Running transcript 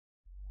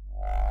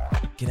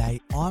G'day,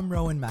 I'm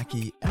Rowan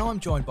Mackey and I'm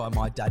joined by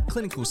my dad,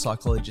 clinical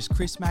psychologist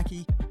Chris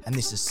Mackey, and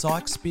this is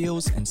Psych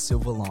Spiels and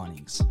Silver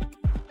Linings.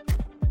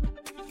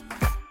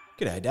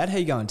 G'day Dad, how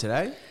you going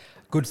today?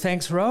 Good,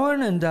 thanks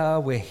Rowan,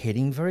 and we're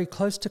heading very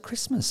close to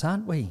Christmas,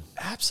 aren't we?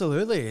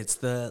 Absolutely, it's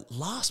the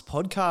last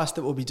podcast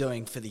that we'll be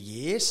doing for the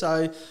year,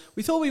 so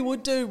we thought we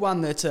would do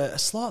one that's a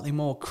slightly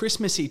more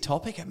Christmassy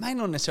topic. It may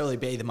not necessarily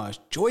be the most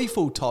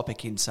joyful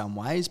topic in some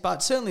ways,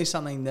 but certainly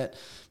something that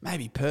may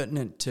be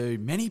pertinent to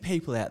many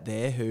people out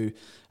there who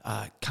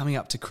are coming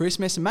up to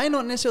Christmas and may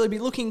not necessarily be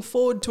looking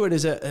forward to it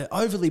as an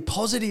overly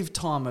positive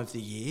time of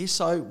the year.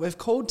 So we've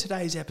called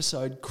today's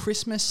episode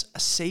Christmas, a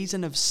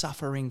Season of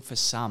Suffering for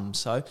Some.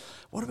 So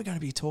what are we going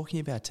to be talking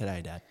about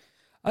today, Dad?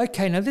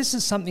 Okay, now this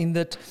is something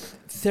that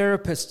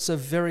therapists are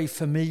very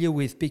familiar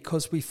with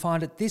because we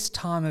find at this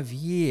time of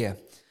year,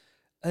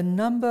 a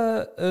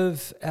number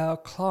of our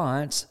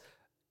clients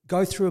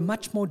go through a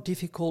much more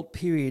difficult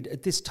period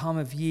at this time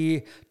of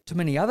year to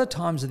many other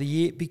times of the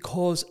year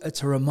because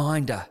it's a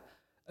reminder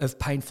of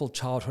painful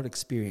childhood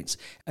experience.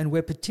 And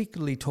we're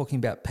particularly talking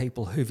about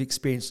people who've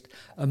experienced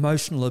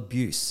emotional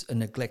abuse and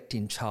neglect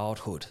in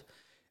childhood.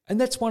 And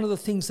that's one of the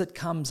things that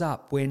comes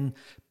up when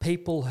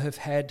people have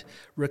had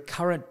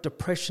recurrent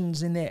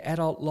depressions in their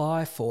adult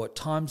life, or at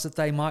times that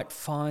they might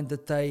find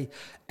that they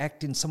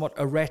act in somewhat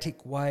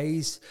erratic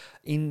ways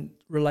in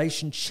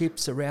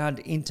relationships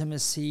around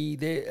intimacy.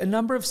 There are a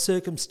number of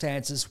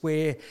circumstances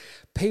where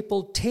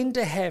people tend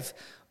to have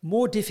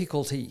more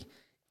difficulty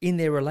in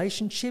their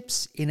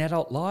relationships in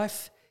adult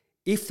life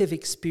if they've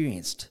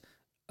experienced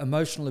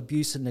emotional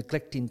abuse and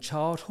neglect in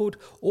childhood,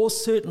 or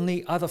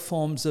certainly other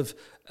forms of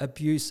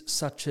abuse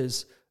such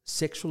as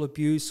sexual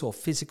abuse or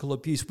physical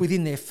abuse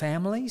within their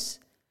families.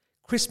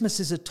 Christmas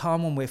is a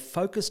time when we're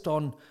focused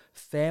on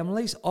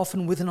families,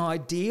 often with an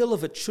ideal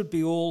of it should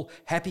be all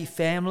happy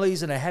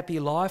families and a happy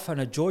life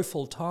and a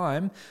joyful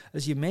time.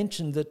 As you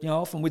mentioned, that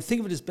often we'd think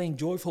of it as being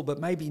joyful, but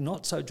maybe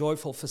not so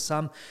joyful for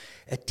some.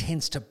 It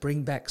tends to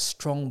bring back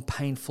strong,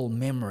 painful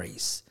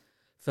memories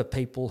for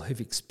people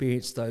who've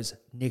experienced those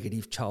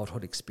negative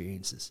childhood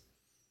experiences.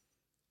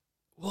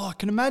 Well, I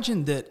can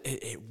imagine that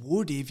it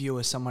would if you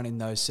were someone in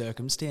those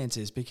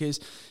circumstances, because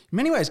in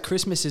many ways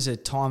Christmas is a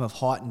time of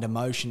heightened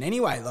emotion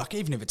anyway. Like,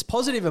 even if it's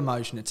positive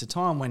emotion, it's a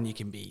time when you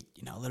can be,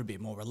 a little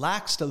bit more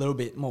relaxed, a little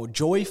bit more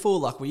joyful.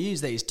 Like, we use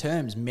these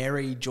terms,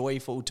 merry,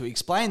 joyful, to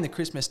explain the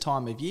Christmas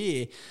time of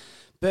year.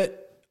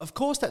 But of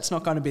course that's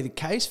not going to be the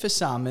case for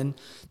some. And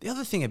the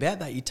other thing about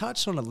that, you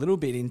touched on a little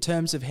bit in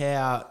terms of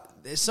how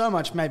there's so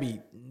much maybe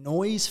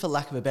noise, for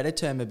lack of a better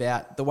term,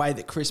 about the way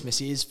that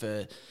Christmas is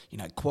for,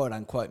 quote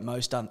unquote,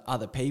 most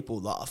other people.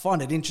 Like, I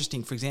find it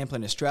interesting, for example,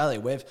 in Australia,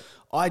 we've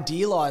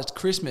idealised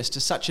Christmas to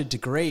such a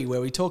degree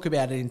where we talk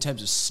about it in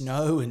terms of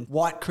snow and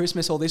white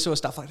Christmas, all this sort of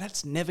stuff. Like,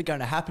 that's never going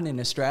to happen in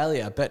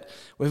Australia, but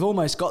we've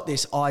almost got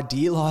this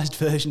idealised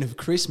version of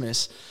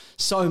Christmas,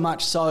 so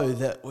much so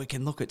that we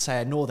can look at,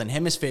 say, a Northern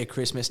Hemisphere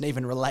Christmas and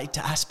even relate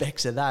to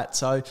aspects of that.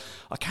 So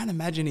I can't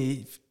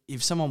imagine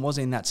if someone was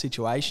in that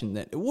situation,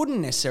 that it wouldn't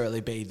necessarily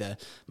be the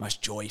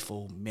most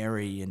joyful,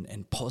 merry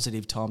and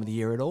positive time of the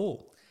year at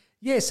all.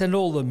 Yes, and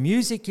all the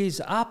music is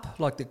up,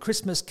 like the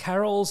Christmas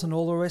carols and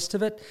all the rest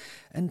of it.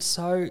 And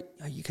so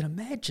you can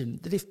imagine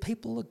that if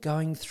people are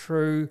going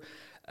through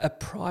a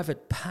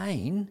private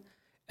pain,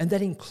 and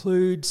that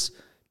includes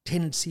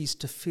tendencies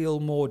to feel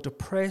more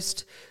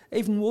depressed,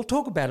 even we'll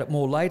talk about it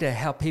more later,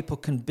 how people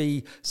can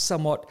be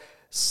somewhat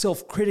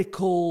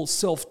self-critical,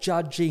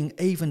 self-judging,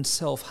 even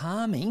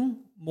self-harming,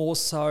 more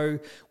so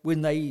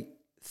when they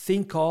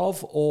think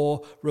of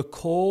or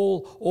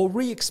recall or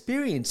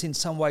re-experience in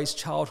some ways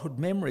childhood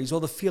memories or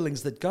the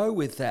feelings that go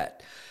with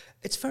that.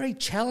 It's very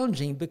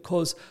challenging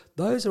because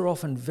those are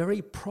often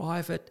very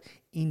private,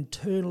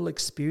 internal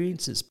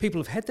experiences. People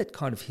have had that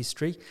kind of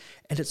history,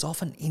 and it's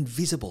often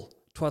invisible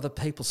to other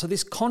people. So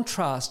this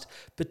contrast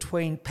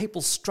between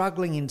people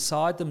struggling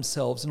inside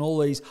themselves and all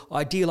these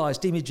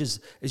idealised images,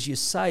 as you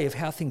say, of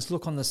how things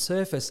look on the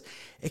surface,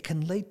 it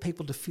can lead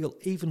people to feel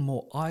even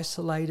more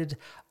isolated,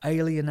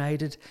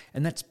 alienated,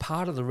 and that's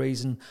part of the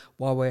reason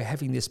why we're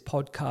having this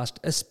podcast,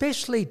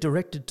 especially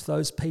directed to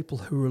those people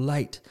who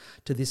relate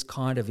to this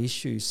kind of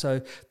issue, so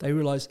they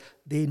realise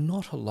they're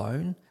not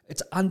alone.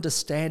 It's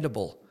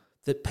understandable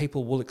that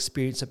people will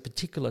experience a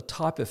particular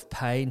type of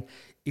pain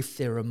if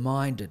they're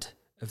reminded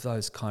of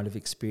those kind of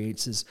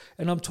experiences.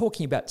 And I'm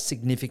talking about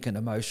significant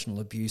emotional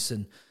abuse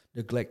and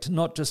neglect,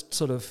 not just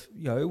sort of,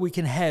 we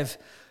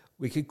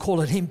could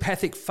call it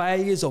empathic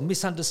failures or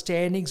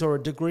misunderstandings or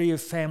a degree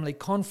of family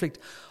conflict.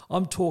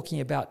 I'm talking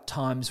about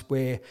times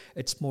where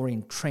it's more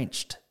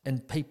entrenched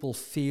and people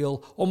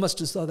feel almost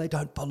as though they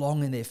don't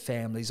belong in their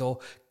families or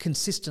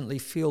consistently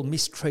feel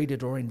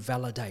mistreated or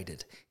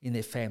invalidated in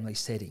their family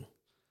setting.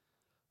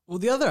 Well,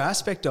 the other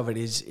aspect of it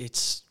is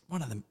it's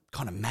one of the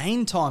kind of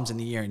main times in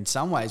the year in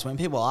some ways when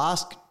people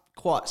ask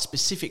quite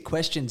specific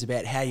questions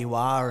about how you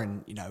are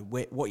and,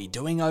 what you're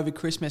doing over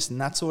Christmas and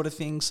that sort of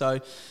thing. So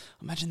I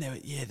imagine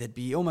there'd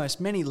be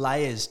almost many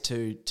layers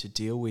to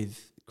deal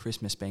with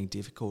Christmas being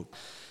difficult.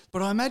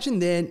 But I imagine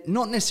they're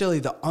not necessarily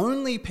the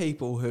only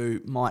people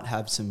who might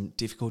have some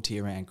difficulty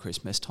around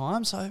Christmas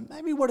time. So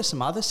maybe what are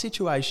some other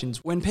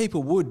situations when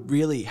people would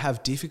really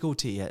have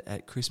difficulty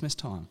at Christmas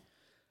time?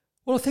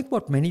 Well, I think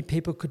what many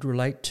people could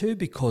relate to,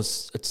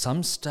 because at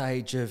some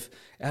stage of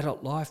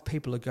adult life,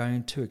 people are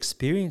going to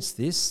experience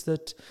this,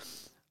 that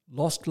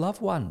lost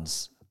loved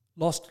ones.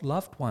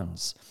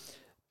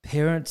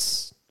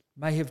 Parents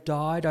may have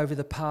died over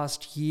the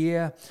past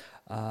year.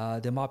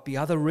 There might be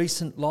other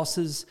recent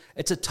losses.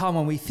 It's a time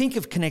when we think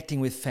of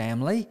connecting with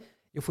family.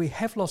 If we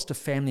have lost a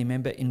family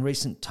member in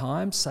recent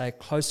times, say a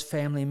close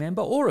family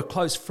member or a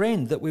close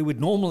friend that we would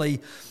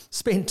normally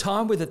spend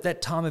time with at that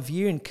time of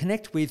year and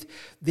connect with,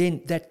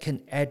 then that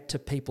can add to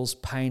people's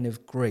pain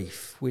of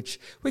grief, which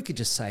we could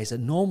just say is a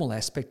normal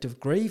aspect of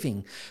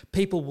grieving.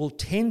 People will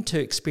tend to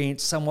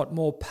experience somewhat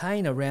more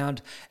pain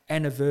around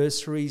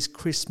anniversaries,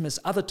 Christmas,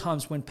 other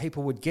times when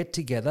people would get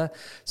together.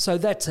 So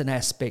that's an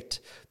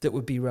aspect that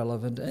would be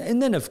relevant.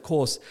 And then, of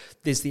course,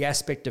 there's the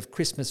aspect of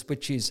Christmas,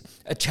 which is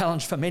a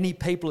challenge for many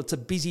people. It's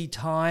a busy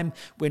time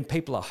when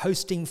people are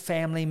hosting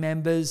family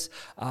members.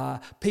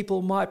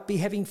 People might be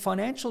having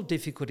financial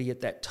difficulty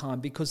at that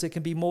time because there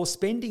can be more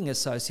spending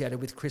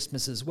associated with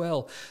Christmas as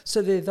well.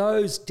 So there are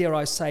those, dare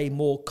I say,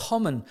 more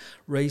common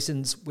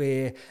reasons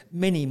where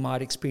many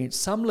might experience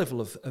some level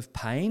of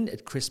pain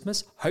at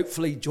Christmas,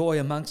 hopefully joy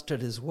amongst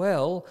it as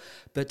well.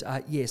 But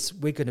yes,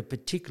 we're going to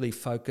particularly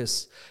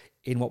focus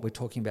in what we're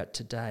talking about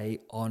today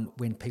on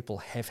when people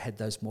have had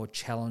those more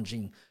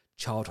challenging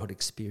childhood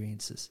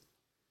experiences.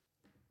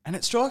 And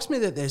it strikes me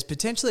that there's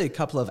potentially a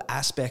couple of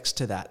aspects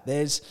to that.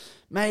 There's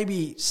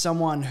maybe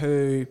someone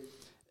who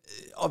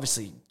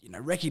obviously,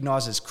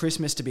 recognises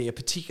Christmas to be a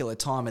particular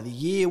time of the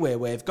year where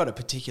we've got a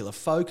particular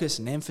focus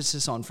and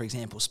emphasis on, for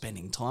example,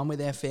 spending time with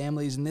their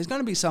families. And there's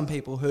going to be some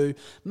people who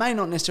may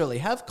not necessarily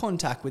have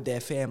contact with their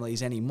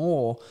families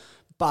anymore,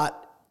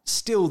 but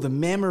still the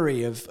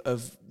memory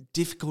of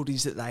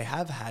difficulties that they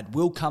have had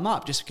will come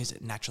up just because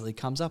it naturally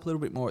comes up a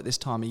little bit more at this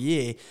time of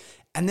year.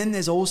 And then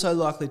there's also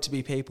likely to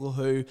be people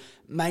who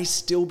may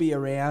still be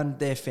around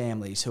their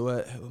families, who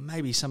are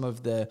maybe some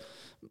of the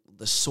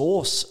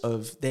source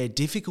of their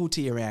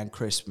difficulty around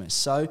Christmas.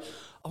 So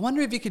I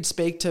wonder if you could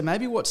speak to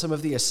maybe what some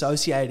of the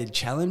associated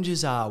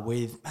challenges are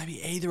with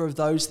maybe either of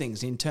those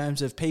things in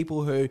terms of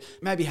people who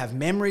maybe have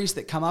memories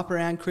that come up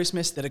around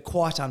Christmas that are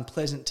quite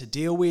unpleasant to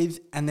deal with.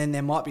 And then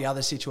there might be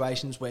other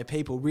situations where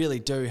people really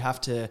do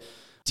have to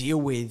deal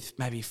with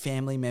maybe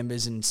family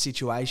members and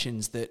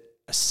situations that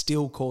are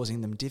still causing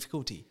them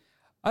difficulty.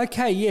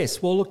 Okay,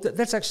 yes. Well, look,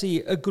 that's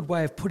actually a good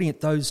way of putting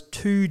it, those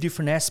two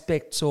different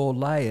aspects or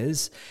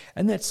layers.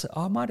 And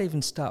I might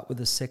even start with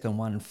the second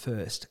one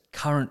first,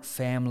 current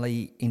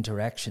family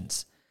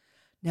interactions.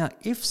 Now,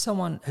 if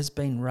someone has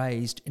been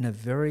raised in a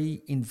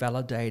very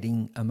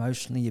invalidating,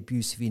 emotionally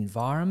abusive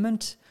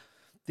environment,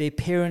 their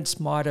parents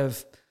might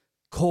have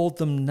called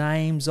them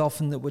names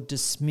often that were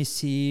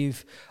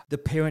dismissive. The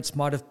parents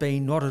might have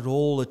been not at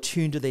all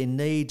attuned to their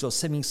needs or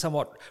seeming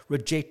somewhat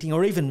rejecting,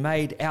 or even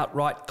made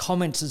outright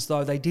comments as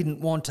though they didn't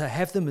want to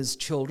have them as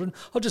children.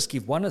 I'll just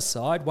give one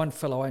aside. One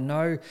fellow I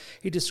know,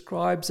 he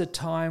describes a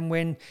time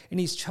when in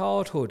his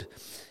childhood,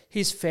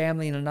 his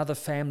family and another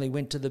family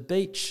went to the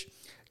beach.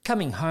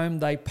 Coming home,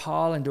 they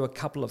pile into a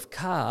couple of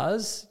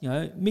cars,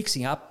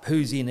 mixing up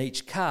who's in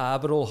each car,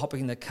 but all hopping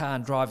in the car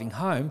and driving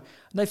home,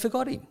 and they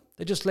forgot him.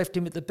 They just left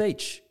him at the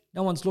beach.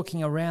 No one's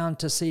looking around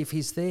to see if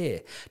he's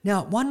there.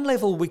 Now, at one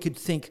level, we could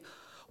think,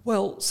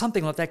 well,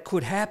 something like that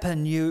could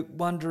happen. You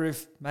wonder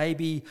if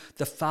maybe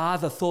the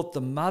father thought the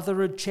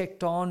mother had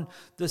checked on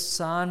the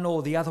son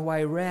or the other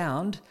way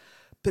around.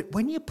 But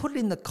when you put it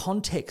in the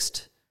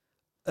context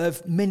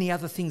of many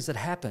other things that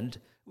happened,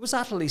 it was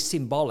utterly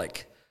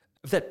symbolic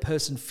of that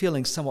person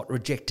feeling somewhat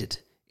rejected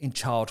in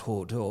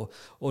childhood or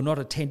not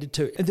attended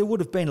to. And there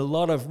would have been a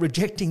lot of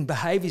rejecting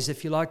behaviours,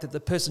 if you like, that the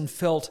person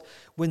felt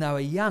when they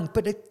were young,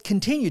 but it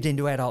continued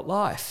into adult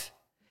life.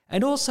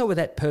 And also with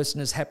that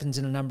person, as happens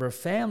in a number of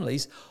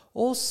families,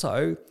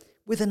 also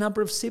with a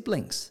number of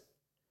siblings.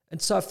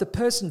 And so if the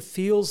person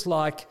feels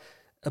like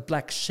a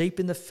black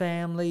sheep in the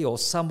family or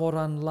somewhat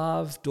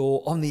unloved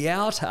or on the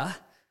outer,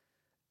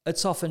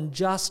 it's often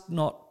just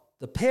not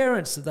the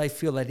parents that they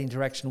feel that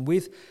interaction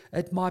with.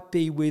 It might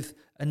be with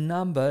a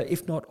number,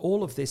 if not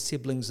all of their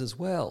siblings as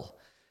well.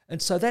 And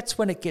so that's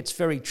when it gets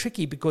very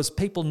tricky, because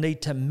people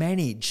need to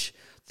manage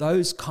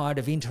those kind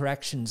of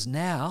interactions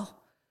now.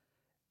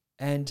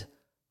 And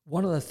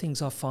one of the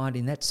things I find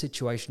in that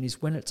situation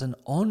is when it's an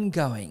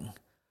ongoing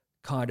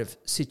kind of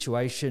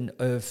situation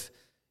of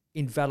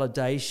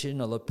invalidation,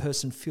 or the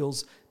person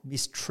feels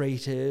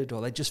mistreated, or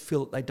they just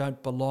feel that they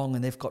don't belong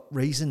and they've got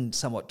reason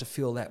somewhat to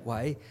feel that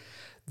way,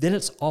 then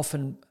it's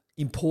often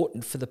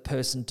important for the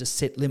person to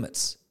set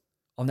limits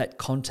on that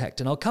contact.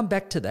 And I'll come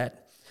back to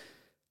that.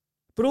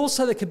 But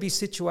also there can be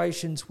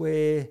situations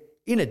where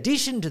in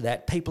addition to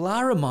that, people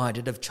are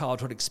reminded of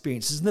childhood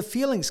experiences and the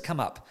feelings come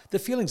up. The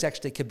feelings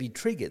actually can be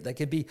triggered. They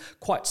can be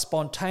quite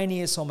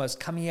spontaneous, almost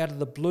coming out of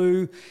the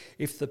blue.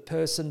 If the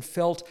person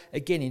felt,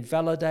 again,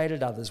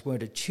 invalidated, others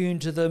weren't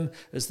attuned to them,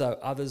 as though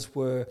others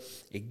were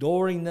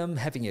ignoring them,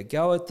 having a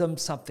go at them,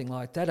 something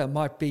like that. It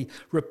might be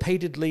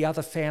repeatedly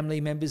other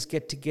family members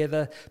get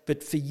together,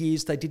 but for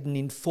years they didn't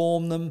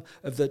inform them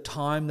of the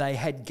time they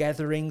had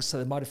gatherings, so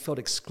they might have felt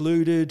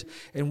excluded.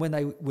 And when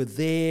they were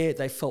there,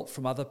 they felt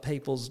from other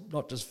people's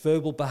not just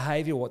verbal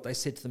behaviour, what they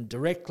said to them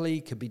directly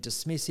could be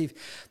dismissive.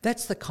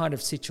 That's the kind of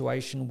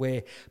situation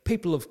where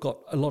people have got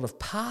a lot of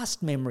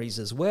past memories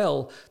as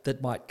well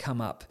that might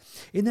come up.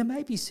 And there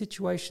may be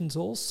situations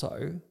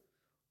also,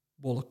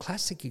 well, a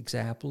classic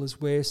example is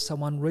where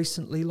someone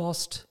recently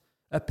lost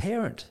a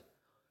parent.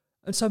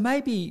 And so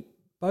maybe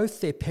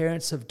both their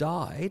parents have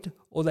died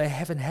or they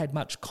haven't had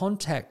much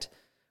contact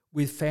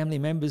with family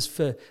members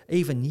for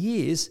even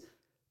years,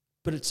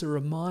 but it's a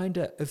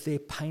reminder of their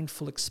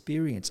painful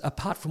experience.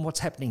 Apart from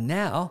what's happening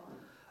now,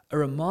 a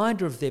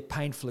reminder of their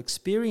painful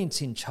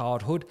experience in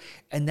childhood,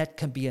 and that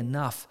can be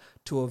enough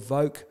to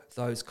evoke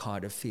those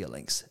kind of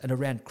feelings. And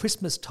around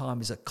Christmas time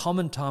is a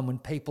common time when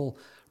people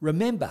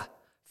remember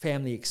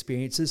family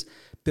experiences,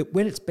 but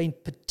when it's been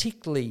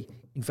particularly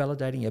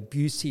invalidating,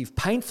 abusive,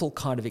 painful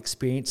kind of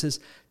experiences,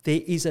 there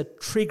is a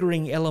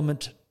triggering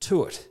element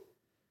to it,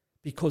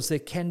 because there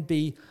can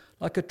be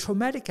like a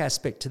traumatic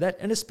aspect to that,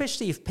 and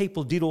especially if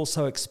people did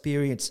also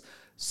experience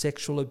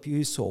sexual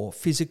abuse or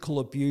physical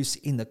abuse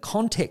in the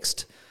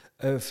context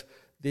of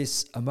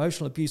this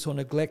emotional abuse or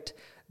neglect,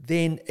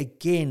 then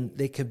again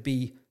there could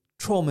be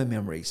trauma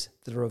memories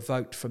that are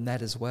evoked from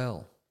that as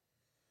well.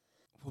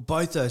 Well,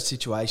 both those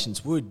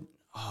situations would,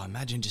 I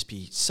imagine, just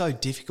be so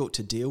difficult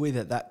to deal with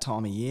at that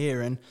time of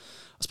year. And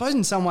I suppose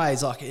in some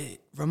ways, like,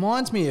 it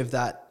reminds me of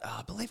that,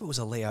 I believe it was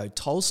a Leo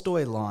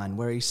Tolstoy line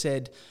where he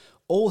said,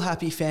 all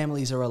happy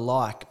families are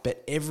alike,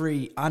 but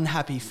every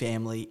unhappy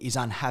family is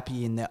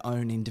unhappy in their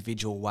own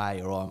individual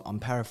way, or I'm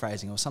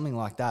paraphrasing, or something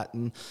like that.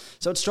 And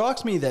so it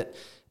strikes me that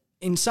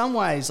in some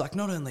ways, like,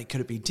 not only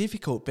could it be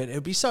difficult, but it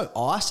would be so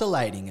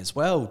isolating as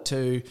well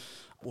to,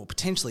 well,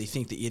 potentially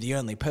think that you're the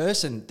only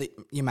person that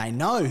you may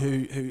know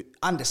who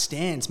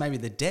understands maybe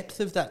the depth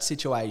of that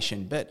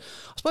situation. But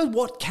I suppose,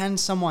 what can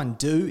someone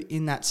do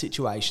in that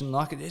situation?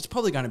 Like, it's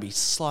probably going to be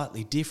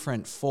slightly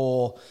different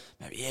for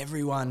maybe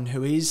everyone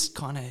who is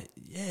kind of,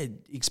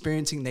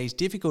 experiencing these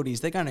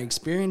difficulties. They're going to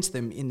experience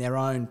them in their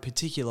own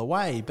particular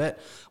way. But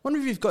I wonder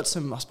if you've got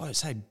some, I suppose,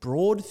 say,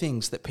 broad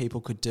things that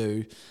people could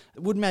do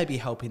that would maybe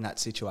help in that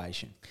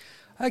situation.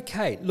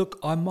 Okay, look,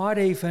 I might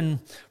even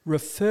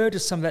refer to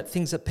some of that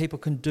things that people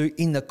can do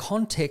in the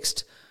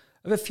context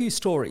of a few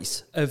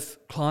stories of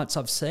clients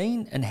I've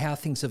seen and how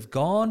things have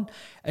gone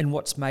and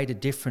what's made a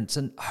difference.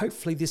 And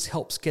hopefully this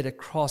helps get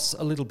across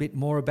a little bit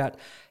more about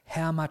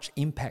how much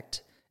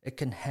impact it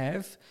can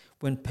have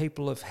when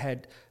people have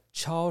had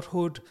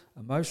childhood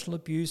emotional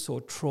abuse or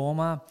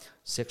trauma,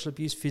 sexual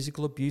abuse,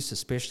 physical abuse,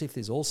 especially if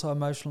there's also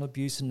emotional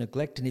abuse and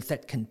neglect. And if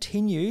that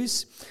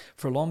continues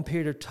for a long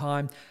period of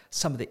time,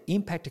 some of the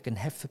impact it can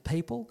have for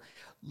people,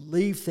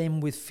 leave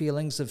them with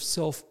feelings of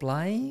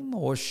self-blame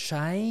or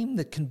shame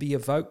that can be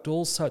evoked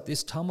also at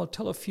this time. I'll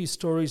tell a few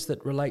stories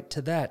that relate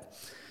to that.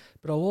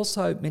 But I'll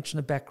also mention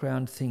a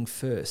background thing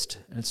first,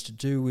 and it's to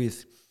do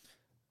with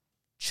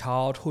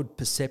childhood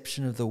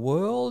perception of the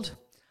world.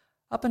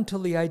 Up until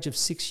the age of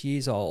 6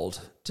 years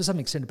old, to some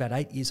extent about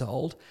 8 years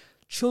old,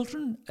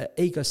 children are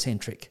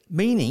egocentric,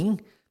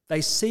 meaning they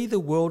see the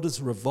world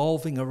as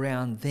revolving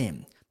around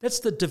them.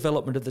 That's the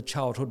development of the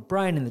childhood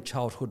brain and the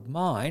childhood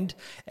mind.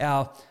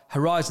 Our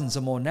horizons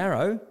are more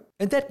narrow,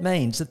 and that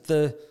means that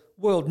the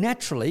world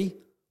naturally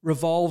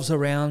revolves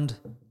around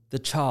the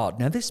child.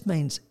 Now, this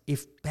means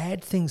if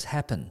bad things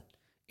happen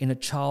in a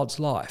child's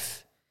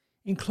life,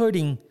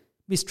 including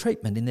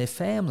mistreatment in their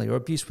family or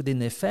abuse within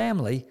their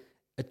family,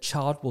 a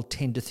child will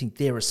tend to think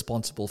they're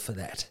responsible for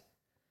that.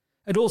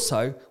 And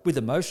also, with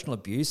emotional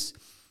abuse,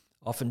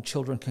 often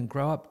children can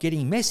grow up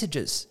getting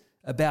messages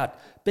about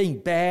being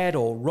bad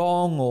or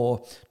wrong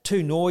or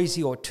too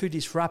noisy or too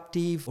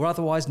disruptive or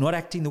otherwise not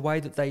acting the way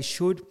that they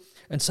should.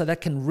 And so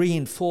that can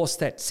reinforce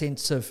that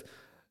sense of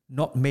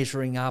not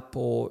measuring up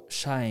or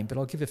shame. But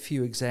I'll give a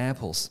few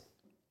examples.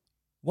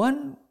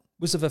 One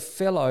was of a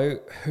fellow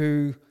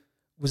who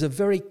was a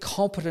very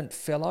competent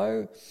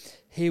fellow.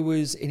 He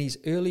was in his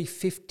early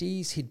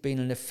 50s. He'd been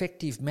an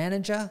effective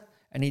manager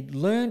and he'd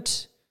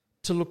learnt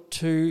to look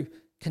to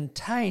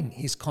contain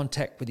his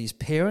contact with his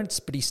parents,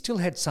 but he still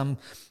had some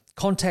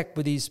contact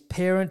with his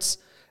parents,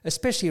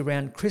 especially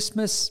around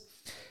Christmas.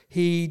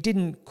 He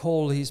didn't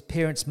call his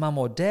parents mum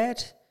or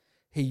dad.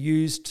 He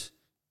used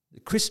the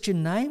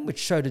Christian name, which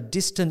showed a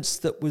distance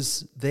that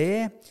was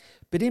there,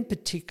 But in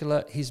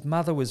particular, his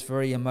mother was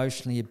very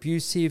emotionally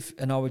abusive,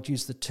 and I would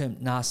use the term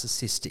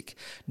narcissistic.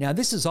 Now,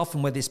 this is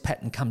often where this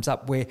pattern comes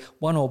up, where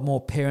one or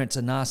more parents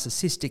are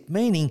narcissistic,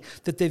 meaning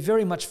that they're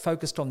very much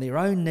focused on their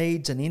own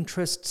needs and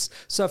interests.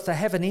 So if they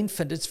have an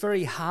infant, it's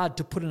very hard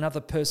to put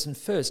another person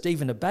first,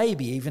 even a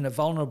baby, even a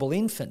vulnerable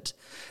infant.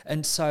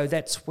 And so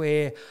that's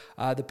where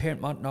the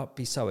parent might not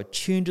be so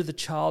attuned to the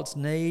child's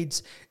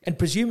needs. And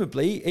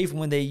presumably, even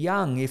when they're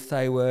young, if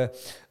they were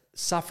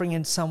suffering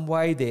in some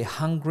way, they're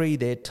hungry,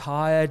 they're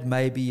tired,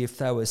 maybe if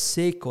they were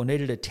sick or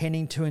needed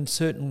attending to in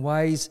certain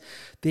ways,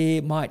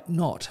 there might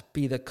not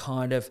be the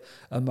kind of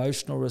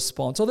emotional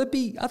response. Or there'd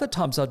be other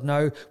times I'd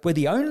know where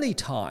the only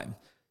time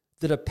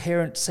that a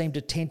parent seemed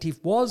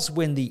attentive was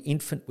when the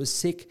infant was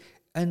sick,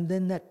 and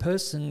then that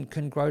person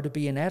can grow to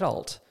be an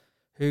adult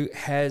who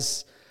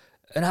has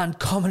an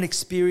uncommon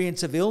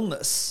experience of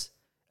illness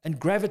and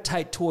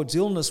gravitate towards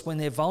illness when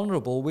they're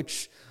vulnerable,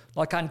 which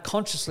like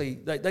unconsciously,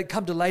 they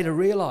come to later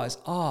realise,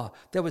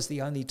 that was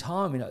the only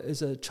time,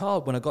 as a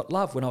child when I got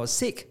love, when I was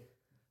sick.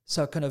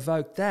 So it can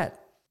evoke that.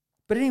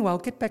 But anyway, I'll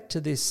get back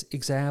to this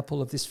example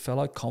of this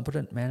fellow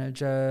competent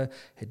manager,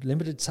 had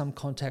limited some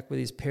contact with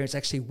his parents.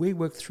 Actually, we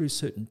worked through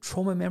certain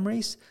trauma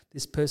memories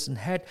this person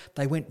had.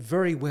 They went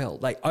very well.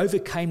 They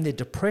overcame their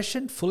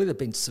depression fully. They've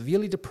been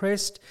severely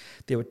depressed.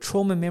 There were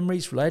trauma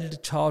memories related to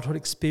childhood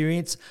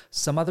experience,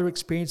 some other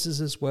experiences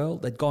as well.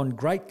 They'd gone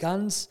great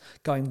guns,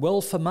 going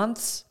well for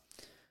months.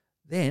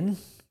 Then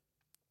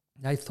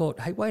they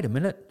thought, hey, wait a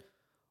minute,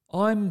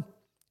 I'm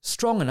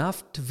strong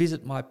enough to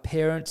visit my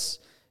parents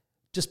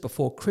just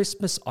before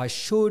Christmas.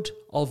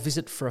 I'll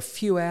visit for a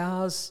few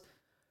hours.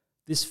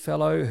 This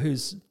fellow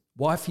whose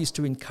wife used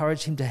to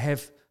encourage him to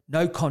have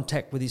no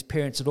contact with his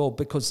parents at all,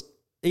 because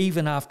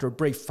even after a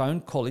brief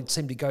phone call, it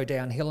seemed to go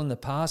downhill in the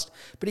past.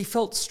 But he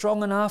felt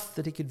strong enough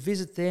that he could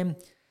visit them,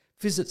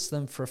 visits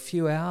them for a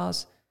few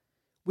hours.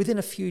 Within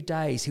a few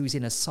days, he was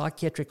in a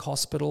psychiatric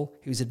hospital.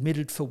 He was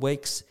admitted for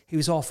weeks. He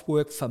was off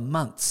work for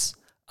months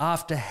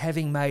after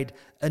having made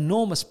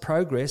enormous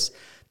progress.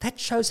 That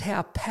shows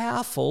how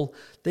powerful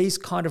these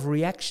kind of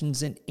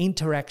reactions and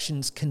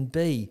interactions can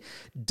be.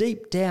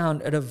 Deep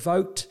down, it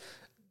evoked,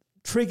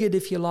 triggered,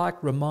 if you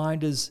like,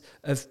 reminders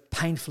of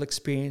painful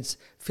experience,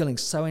 feeling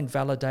so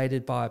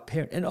invalidated by a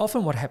parent. And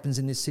often what happens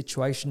in this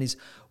situation is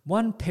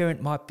one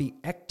parent might be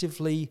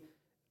actively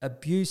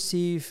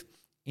abusive,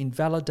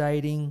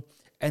 invalidating,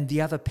 and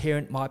the other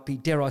parent might be,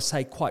 dare I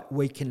say, quite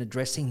weak in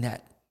addressing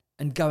that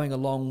and going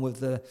along with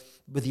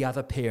the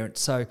other parent.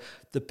 So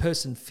the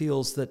person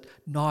feels that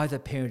neither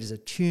parent is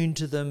attuned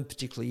to them,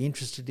 particularly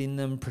interested in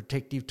them,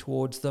 protective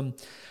towards them.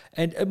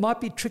 And it might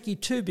be tricky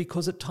too,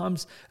 because at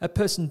times a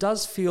person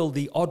does feel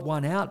the odd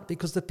one out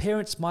because the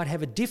parents might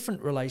have a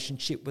different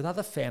relationship with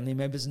other family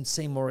members and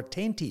seem more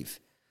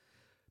attentive.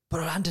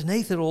 But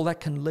underneath it all,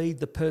 that can lead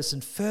the person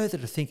further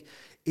to think,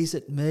 is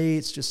it me?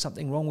 It's just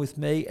something wrong with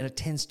me. And it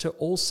tends to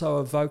also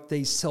evoke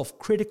these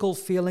self-critical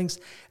feelings,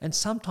 and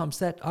sometimes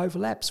that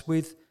overlaps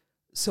with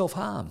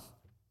self-harm.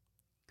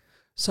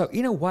 So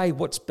in a way,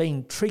 what's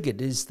being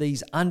triggered is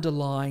these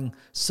underlying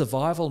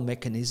survival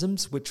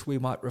mechanisms, which we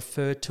might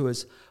refer to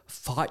as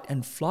fight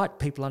and flight.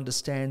 People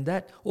understand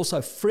that.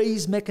 Also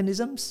freeze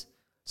mechanisms.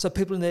 So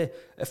people in their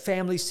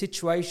family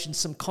situation,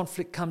 some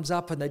conflict comes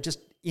up and they just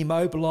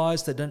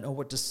immobilised, they don't know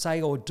what to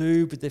say or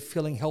do, but they're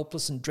feeling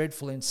helpless and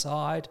dreadful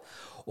inside.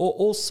 Or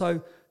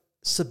also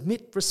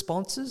submit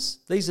responses.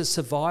 These are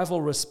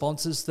survival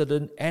responses that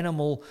an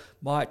animal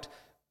might,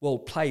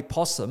 play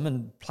possum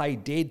and play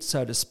dead,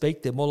 so to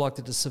speak. They're more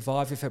likely to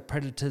survive if a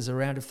predator's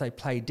around if they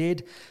play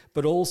dead.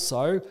 But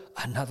also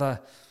another,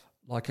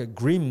 like a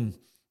grim,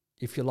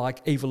 if you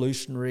like,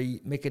 evolutionary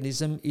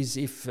mechanism is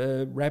if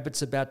a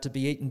rabbit's about to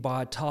be eaten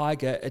by a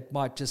tiger, it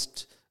might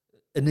just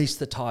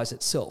anaesthetise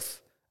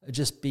itself,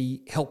 just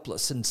be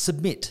helpless and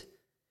submit.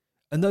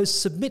 And those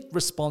submit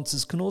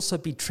responses can also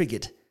be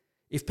triggered.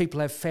 If people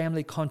have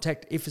family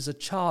contact, if as a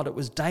child it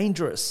was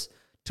dangerous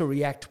to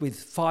react with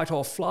fight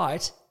or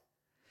flight.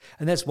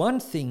 And that's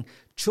one thing,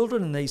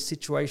 children in these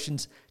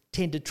situations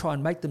tend to try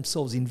and make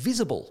themselves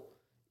invisible.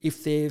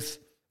 If they've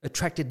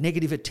attracted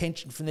negative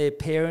attention from their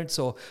parents,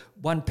 or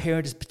one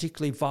parent is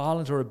particularly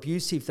violent or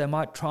abusive, they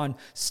might try and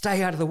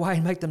stay out of the way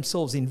and make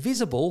themselves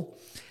invisible.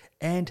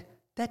 And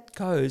that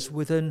goes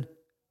with an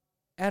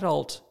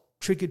adult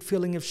triggered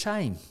feeling of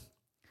shame.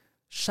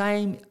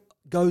 Shame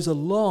goes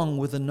along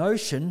with the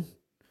notion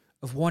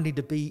of wanting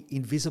to be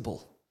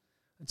invisible.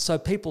 And so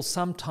people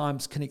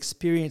sometimes can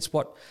experience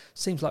what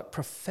seems like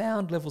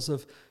profound levels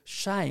of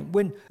shame.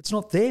 When it's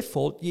not their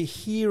fault, you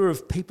hear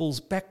of people's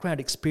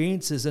background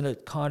experiences and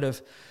it kind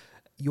of,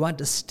 you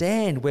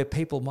understand where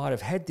people might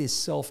have had this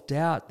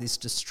self-doubt, this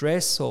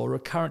distress or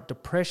recurrent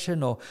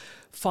depression, or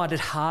find it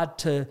hard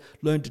to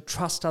learn to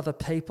trust other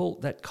people,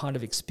 that kind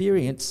of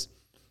experience.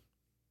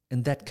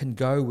 And that can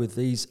go with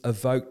these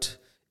evoked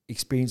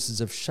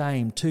experiences of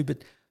shame too.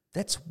 But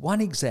that's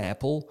one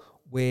example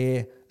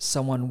where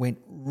someone went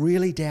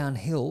really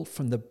downhill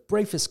from the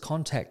briefest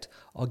contact.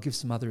 I'll give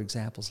some other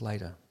examples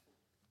later.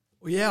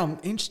 Well, yeah, I'm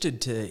interested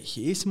to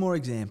hear some more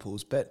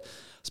examples, but I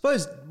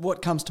suppose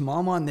what comes to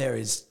my mind there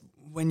is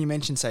when you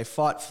mention, say,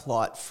 fight,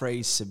 flight,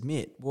 freeze,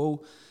 submit.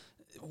 Well,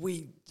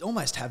 we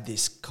almost have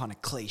this kind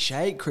of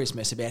cliche at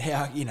Christmas about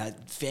how,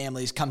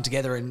 families come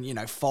together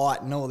and,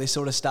 fight and all this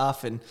sort of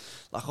stuff. And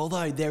like,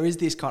 although there is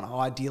this kind of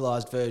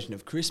idealised version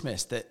of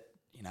Christmas that,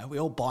 we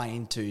all buy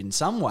into in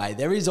some way,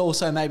 there is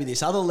also maybe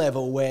this other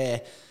level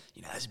where,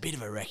 there's a bit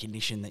of a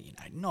recognition that,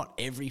 not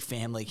every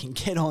family can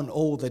get on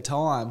all the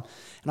time.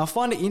 And I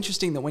find it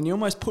interesting that when you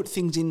almost put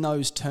things in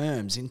those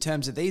terms, in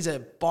terms of these are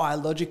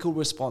biological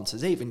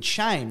responses, even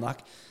shame,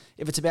 like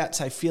if it's about,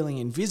 say, feeling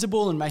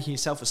invisible and making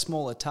yourself a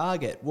smaller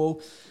target,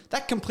 well,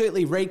 that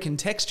completely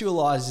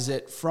recontextualises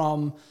it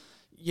from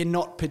you're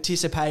not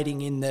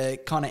participating in the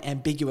kind of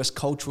ambiguous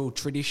cultural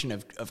tradition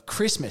of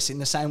Christmas in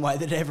the same way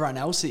that everyone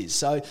else is.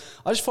 So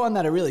I just find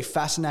that a really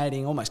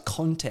fascinating almost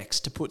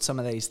context to put some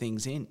of these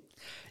things in.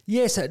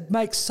 Yes, it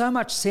makes so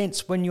much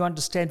sense when you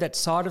understand that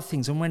side of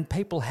things. And when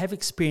people have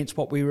experienced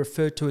what we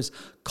refer to as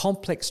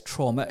complex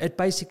trauma, it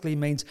basically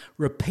means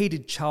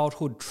repeated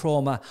childhood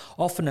trauma.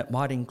 Often it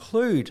might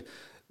include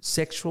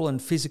sexual and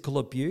physical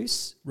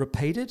abuse,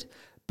 repeated,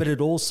 but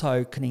it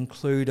also can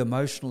include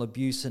emotional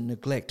abuse and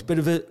neglect, but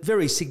of a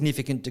very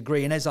significant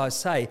degree. And as I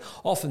say,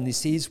 often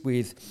this is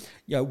with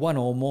one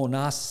or more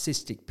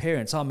narcissistic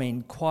parents. I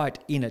mean, quite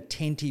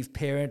inattentive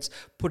parents,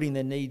 putting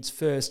their needs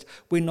first.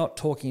 We're not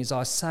talking, as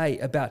I say,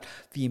 about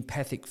the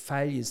empathic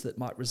failures that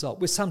might result,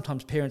 where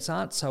sometimes parents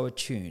aren't so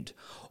attuned,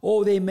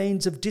 or their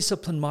means of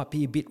discipline might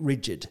be a bit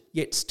rigid,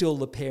 yet still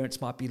the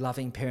parents might be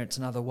loving parents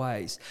in other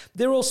ways.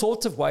 There are all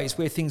sorts of ways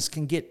where things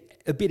can get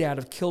a bit out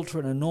of kilter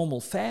in a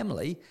normal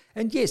family.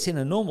 And yes, in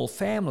a normal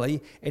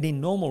family and in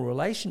normal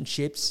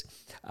relationships,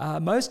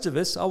 most of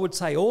us, I would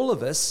say all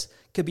of us,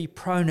 can be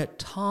prone at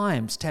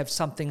times to have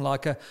something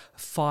like a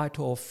fight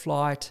or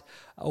flight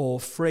or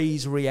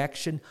freeze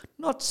reaction.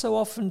 Not so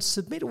often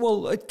submit.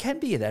 Well, it can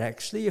be that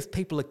actually. If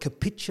people are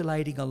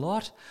capitulating a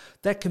lot,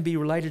 that can be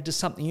related to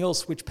something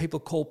else which people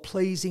call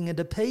pleasing and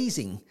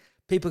appeasing.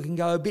 People can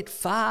go a bit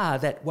far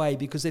that way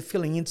because they're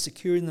feeling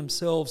insecure in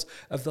themselves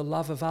of the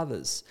love of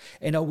others.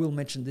 And I will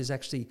mention there's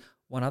actually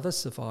one other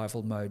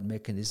survival mode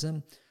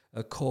mechanism,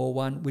 a core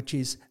one, which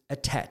is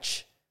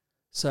attach.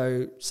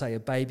 So say a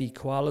baby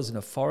koala's in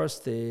a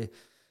forest, there's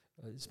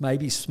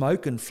maybe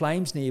smoke and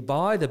flames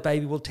nearby, the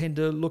baby will tend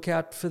to look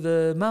out for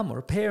the mum or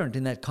a parent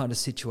in that kind of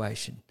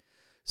situation.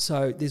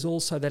 So there's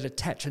also that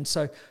attach. And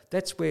so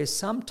that's where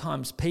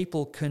sometimes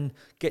people can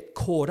get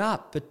caught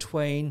up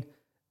between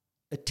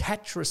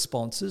attach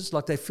responses,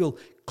 like they feel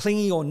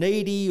clingy or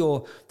needy,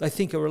 or they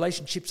think a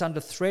relationship's under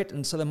threat,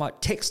 and so they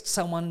might text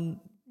someone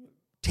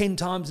 10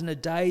 times in a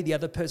day. The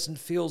other person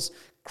feels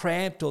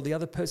cramped, or the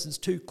other person's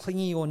too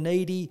clingy or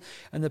needy,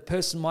 and the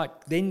person might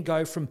then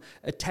go from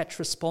attach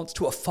response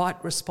to a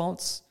fight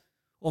response,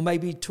 or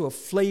maybe to a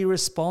flee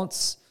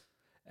response.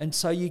 And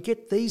so you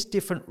get these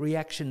different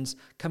reactions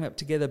coming up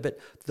together. But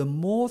the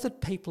more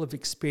that people have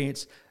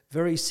experienced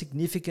very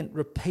significant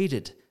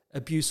repeated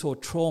abuse or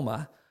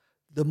trauma,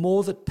 the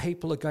more that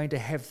people are going to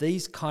have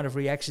these kind of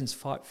reactions,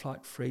 fight,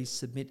 flight, freeze,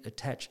 submit,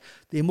 attach,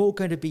 they're more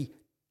going to be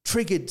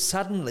triggered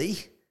suddenly,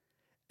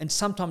 and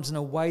sometimes in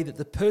a way that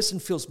the person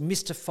feels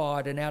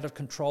mystified and out of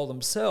control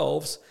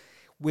themselves,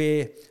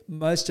 where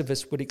most of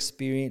us would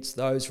experience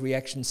those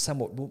reactions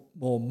somewhat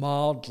more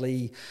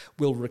mildly.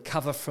 We'll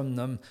recover from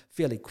them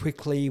fairly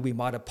quickly. We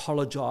might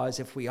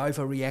apologise if we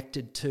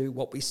overreacted to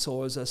what we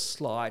saw as a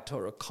slight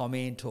or a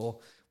comment, or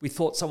we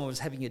thought someone was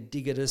having a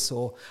dig at us,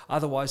 or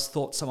otherwise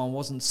thought someone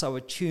wasn't so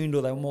attuned,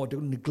 or they were more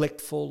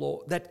neglectful,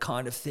 or that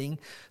kind of thing.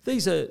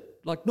 These are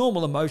like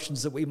normal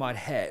emotions that we might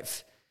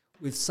have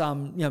with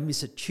some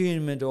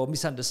misattunement or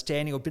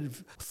misunderstanding or a bit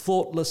of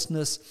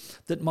thoughtlessness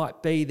that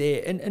might be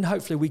there. And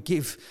hopefully we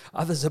give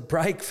others a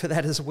break for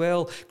that as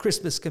well.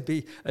 Christmas can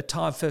be a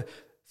time for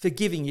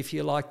forgiving, if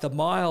you like, the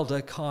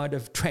milder kind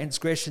of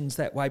transgressions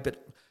that way,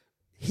 but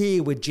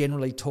here we're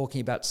generally talking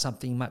about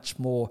something much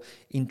more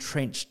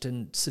entrenched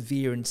and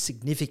severe and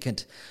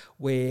significant,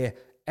 where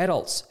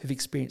adults who've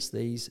experienced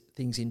these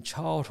things in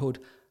childhood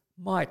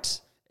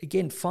might,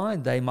 again,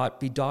 find they might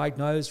be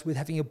diagnosed with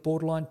having a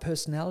borderline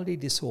personality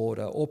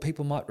disorder, or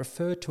people might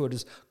refer to it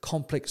as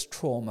complex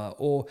trauma,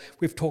 or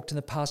we've talked in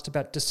the past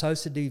about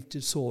dissociative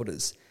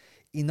disorders.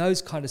 In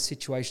those kind of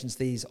situations,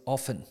 these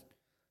often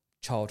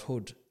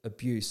childhood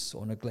abuse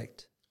or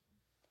neglect.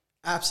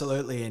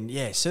 Absolutely, and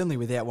yeah, certainly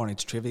without wanting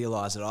to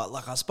trivialise it,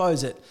 I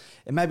suppose it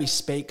maybe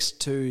speaks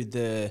to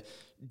the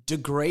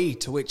degree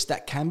to which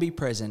that can be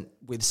present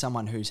with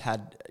someone who's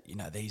had,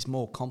 these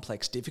more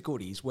complex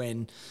difficulties,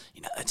 when,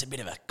 it's a bit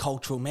of a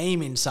cultural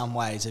meme in some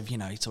ways of,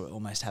 sort of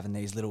almost having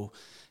these little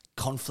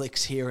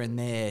conflicts here and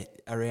there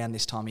around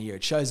this time of year.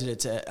 It shows that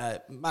it's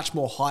a much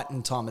more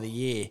heightened time of the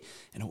year,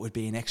 and it would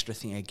be an extra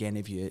thing again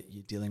if you're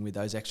dealing with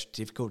those extra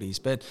difficulties.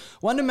 But I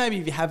wonder maybe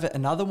if you have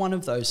another one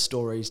of those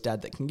stories,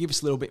 Dad, that can give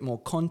us a little bit more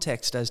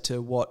context as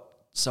to what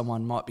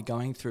someone might be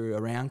going through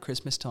around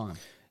Christmas time.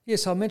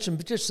 Yes, I mentioned,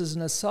 but just as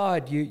an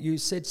aside, you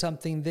said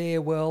something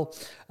there. Well,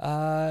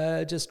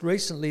 just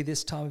recently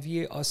this time of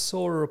year, I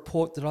saw a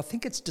report that I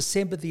think it's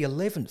December the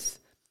 11th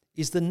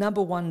is the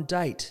number one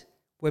date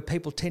where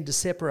people tend to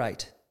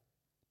separate.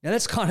 Now,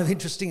 that's kind of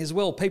interesting as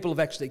well. People have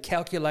actually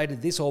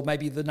calculated this, or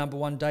maybe the number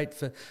one date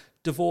for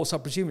divorce. I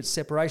presume it's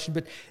separation,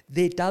 but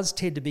there does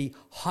tend to be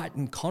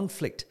heightened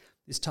conflict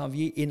this time of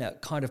year in a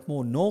kind of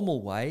more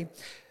normal way.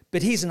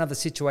 But here's another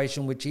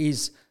situation which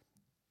is,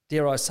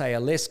 dare I say, a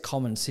less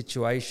common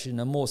situation,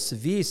 a more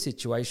severe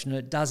situation.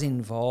 It does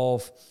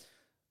involve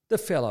the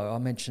fellow I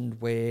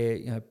mentioned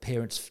where,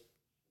 parents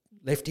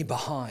left him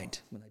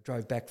behind when they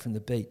drove back from the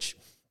beach.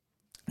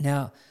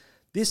 Now,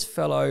 this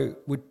fellow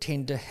would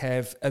tend to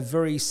have a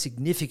very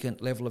significant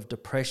level of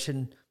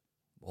depression,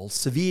 or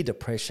severe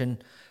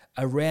depression,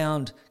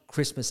 around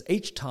Christmas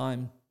each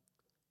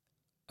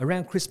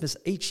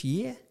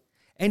year,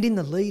 and in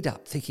the lead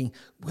up, thinking,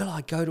 will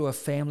I go to a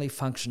family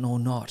function or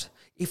not?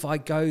 If I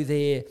go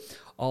there,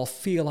 I'll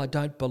feel I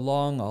don't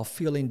belong, I'll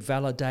feel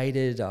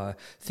invalidated, I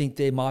think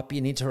there might be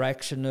an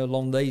interaction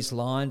along these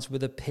lines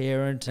with a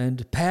parent,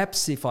 and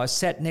perhaps if I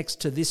sat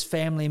next to this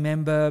family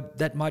member,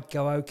 that might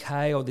go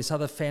okay, or this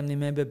other family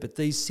member, but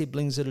these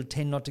siblings that'll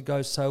tend not to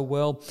go so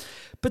well.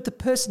 But the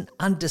person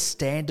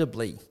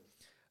understandably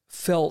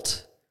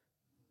felt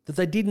that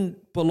they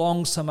didn't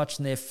belong so much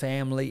in their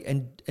family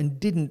and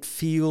didn't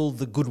feel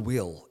the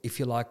goodwill, if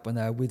you like, when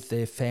they were with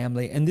their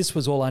family. And this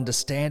was all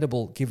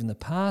understandable given the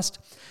past.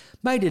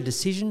 Made a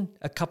decision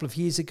a couple of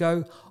years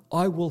ago,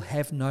 I will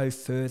have no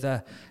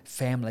further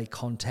family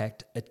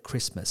contact at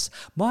Christmas.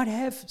 Might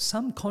have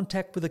some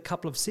contact with a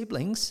couple of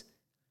siblings,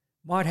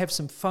 might have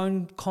some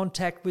phone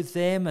contact with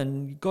them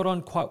and got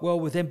on quite well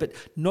with them, but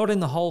not in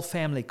the whole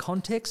family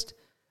context,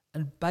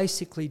 and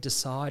basically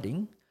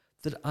deciding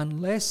that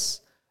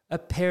unless a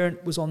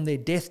parent was on their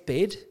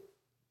deathbed,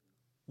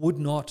 would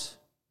not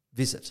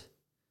visit.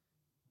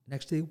 And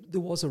actually, there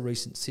was a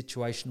recent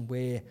situation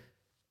where it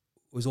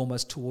was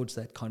almost towards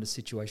that kind of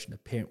situation. A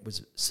parent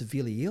was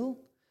severely ill,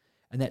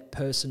 and that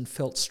person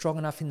felt strong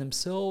enough in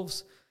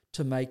themselves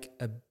to make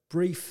a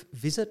brief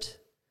visit,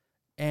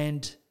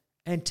 and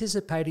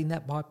anticipating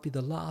that might be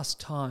the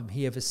last time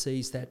he ever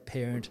sees that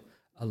parent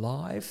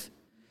alive,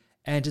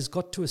 and has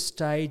got to a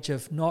stage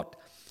of not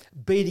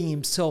beating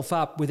himself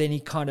up with any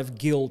kind of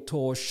guilt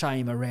or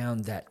shame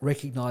around that,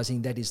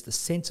 recognising that is the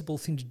sensible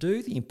thing to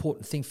do. The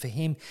important thing for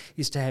him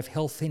is to have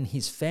health in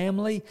his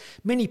family.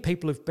 Many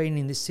people who've been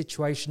in this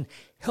situation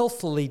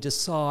healthily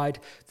decide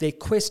their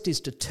quest is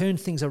to turn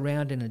things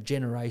around in a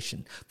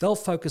generation. They'll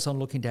focus on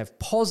looking to have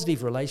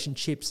positive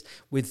relationships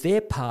with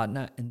their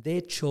partner and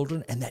their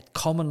children, and that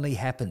commonly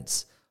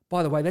happens.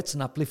 By the way, that's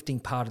an uplifting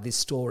part of this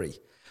story.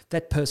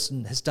 That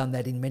person has done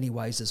that in many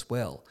ways as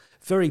well.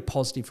 Very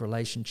positive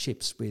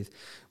relationships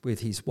with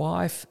his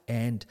wife,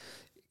 and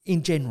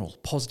in general,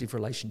 positive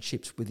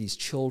relationships with his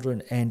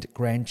children and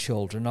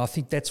grandchildren. I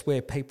think that's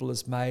where people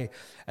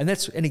and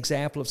that's an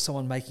example of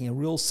someone making a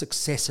real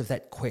success of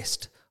that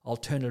quest. I'll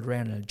turn it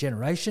around in a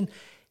generation,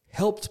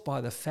 helped by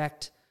the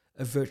fact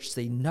of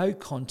virtually no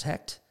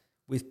contact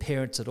with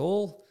parents at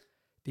all,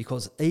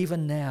 because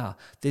even now,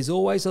 there's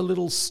always a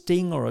little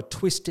sting or a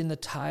twist in the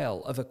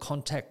tail of a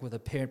contact with a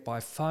parent by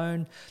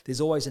phone.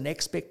 There's always an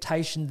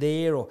expectation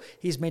there, or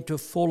he's meant to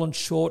have fallen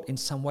short in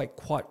some way.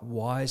 Quite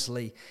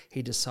wisely,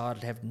 he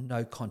decided to have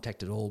no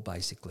contact at all,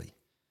 basically.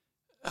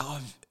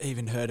 I've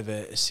even heard of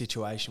a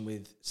situation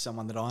with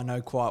someone that I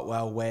know quite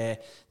well where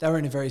they were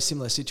in a very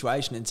similar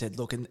situation and said,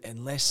 look,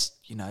 unless,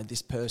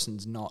 this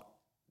person's not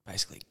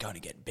basically going to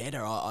get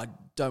better, I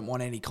don't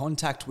want any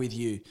contact with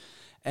you.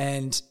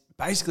 And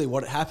basically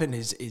what happened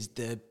is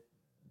the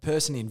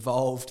person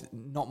involved,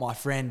 not my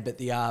friend, but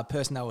the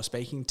person they were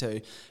speaking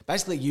to,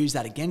 basically used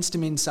that against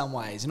him in some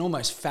ways and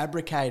almost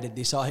fabricated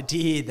this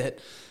idea that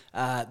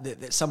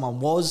that someone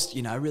was,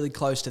 really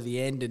close to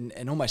the end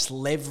and almost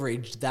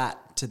leveraged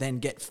that to then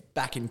get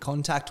back in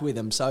contact with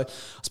them. So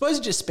I suppose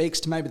it just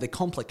speaks to maybe the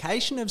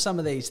complication of some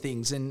of these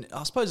things. And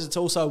I suppose it's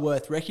also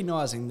worth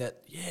recognising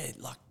that,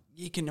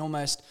 you can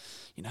almost,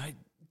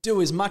 do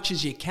as much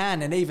as you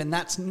can, and even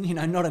that's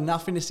not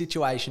enough in a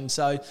situation.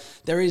 So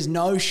there is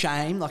no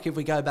shame, like if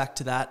we go back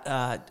to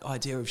that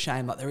idea of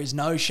shame, like there is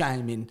no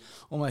shame in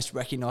almost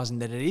recognising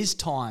that it is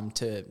time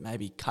to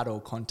maybe cut all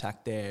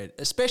contact there,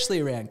 especially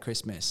around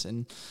Christmas.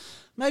 And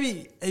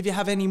maybe if you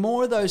have any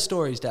more of those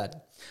stories, Dad.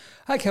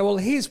 Okay, well,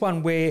 here's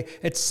one where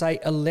it's, say,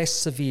 a less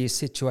severe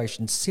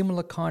situation,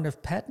 similar kind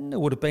of pattern. It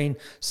would have been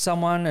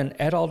an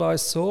adult I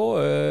saw,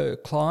 a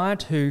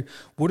client who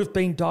would have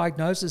been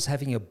diagnosed as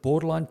having a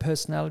borderline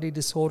personality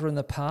disorder in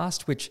the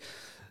past, which,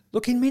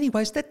 look, in many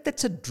ways,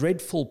 that's a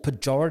dreadful,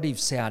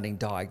 pejorative-sounding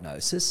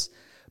diagnosis.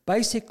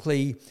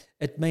 Basically,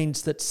 it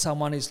means that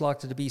someone is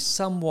likely to be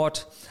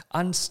somewhat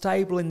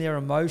unstable in their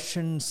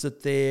emotions,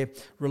 that their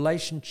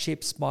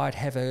relationships might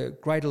have a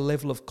greater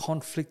level of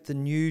conflict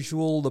than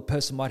usual. The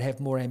person might have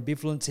more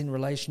ambivalence in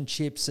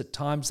relationships. At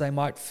times they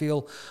might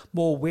feel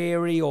more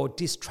wary or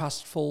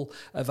distrustful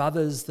of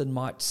others than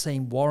might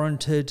seem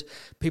warranted.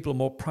 People are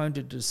more prone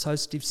to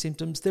dissociative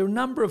symptoms. There are a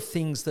number of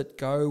things that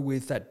go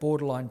with that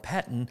borderline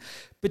pattern,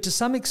 but to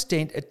some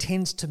extent it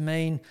tends to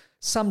mean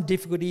some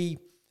difficulty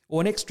or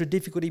an extra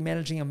difficulty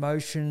managing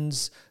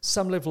emotions,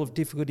 some level of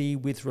difficulty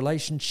with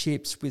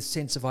relationships, with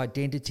sense of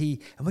identity.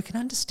 And we can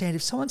understand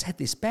if someone's had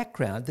this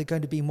background, they're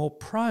going to be more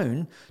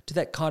prone to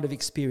that kind of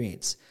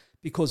experience.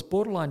 Because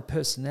borderline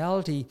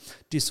personality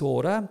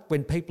disorder,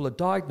 when people are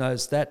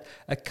diagnosed that,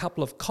 a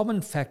couple of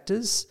common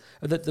factors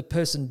are that the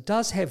person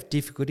does have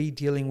difficulty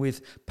dealing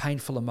with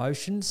painful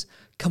emotions,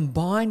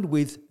 combined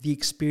with the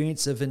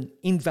experience of an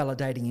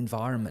invalidating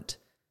environment.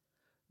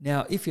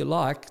 Now, if you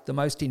like, the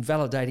most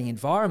invalidating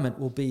environment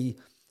will be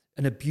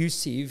an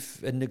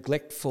abusive and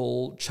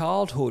neglectful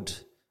childhood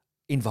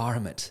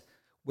environment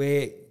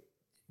where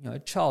a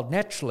child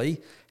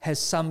naturally has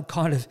some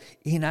kind of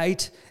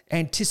innate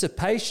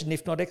anticipation,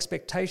 if not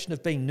expectation,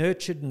 of being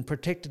nurtured and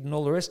protected and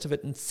all the rest of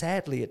it. And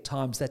sadly, at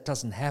times, that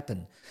doesn't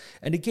happen.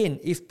 And again,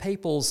 if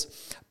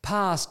people's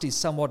past is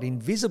somewhat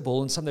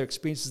invisible and some of their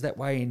experiences that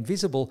way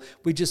invisible,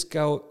 we just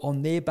go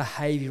on their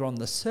behaviour on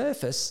the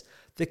surface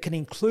that can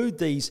include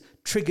these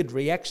triggered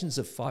reactions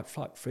of fight,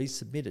 flight, freeze,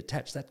 submit,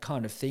 attach, that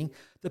kind of thing.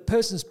 The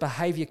person's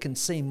behaviour can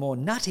seem more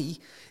nutty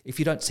if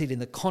you don't see it in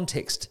the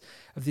context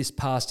of this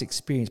past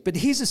experience. But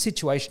here's a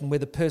situation where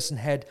the person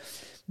had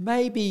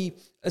maybe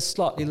a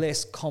slightly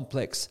less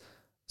complex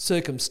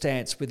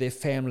circumstance with their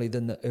family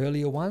than the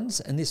earlier ones,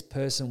 and this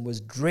person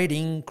was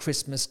dreading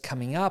Christmas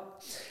coming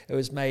up. It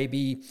was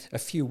maybe a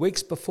few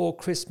weeks before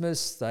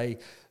Christmas. They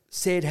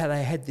said how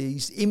they had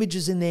these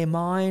images in their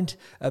mind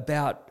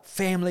about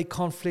family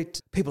conflict,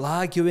 people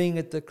arguing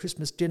at the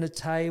Christmas dinner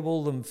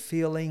table, them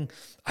feeling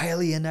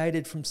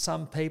alienated from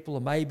some people or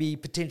maybe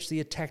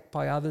potentially attacked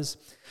by others.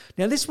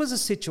 Now, this was a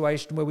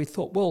situation where we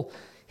thought, well,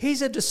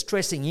 here's a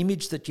distressing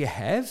image that you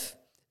have.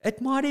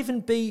 It might even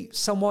be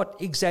somewhat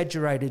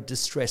exaggerated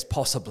distress,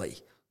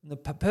 possibly. And the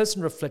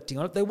person reflecting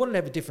on it, they wanted to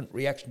have a different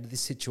reaction to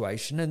this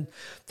situation, and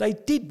they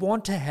did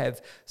want to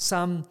have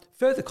some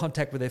further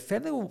contact with their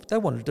family. They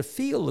wanted to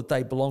feel that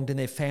they belonged in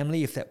their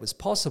family if that was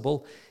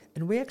possible.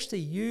 And we actually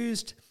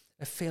used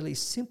a fairly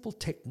simple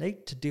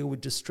technique to deal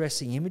with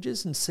distressing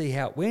images and see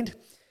how it went.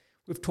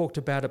 We've talked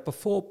about it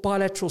before,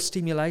 bilateral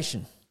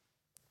stimulation.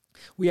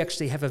 We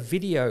actually have a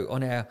video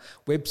on our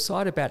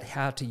website about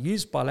how to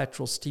use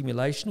bilateral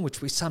stimulation,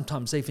 which we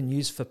sometimes even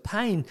use for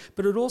pain,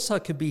 but it also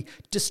could be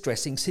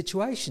distressing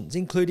situations,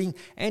 including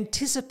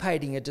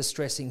anticipating a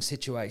distressing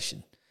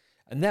situation.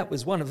 And that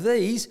was one of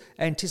these,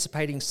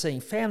 anticipating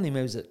seeing family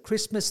members at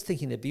Christmas,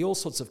 thinking there'd be all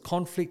sorts of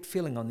conflict,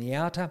 feeling on the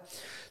outer.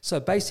 So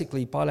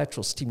basically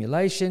bilateral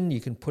stimulation, you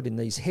can put in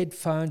these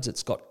headphones,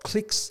 it's got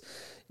clicks,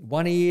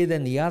 one ear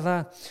then the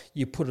other.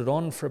 You put it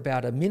on for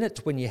about a minute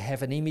when you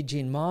have an image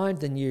in mind,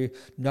 then you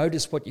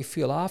notice what you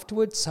feel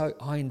afterwards. So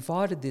I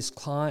invited this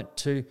client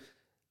to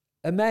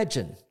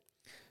imagine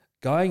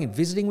going and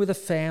visiting with a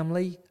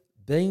family,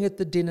 being at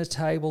the dinner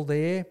table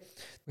there.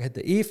 We had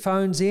the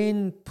earphones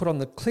in, put on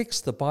the clicks,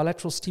 the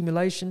bilateral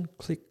stimulation,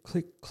 click,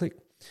 click, click.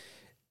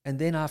 And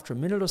then after a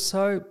minute or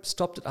so,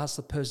 stopped it, asked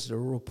the person to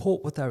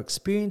report what they were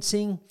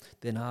experiencing.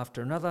 Then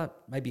after another,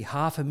 maybe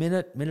half a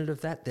minute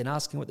of that, then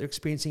asking what they're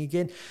experiencing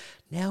again.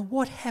 Now,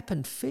 what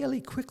happened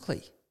fairly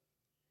quickly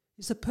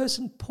is the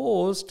person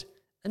paused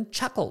and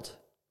chuckled.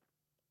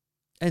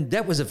 And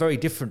that was a very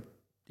different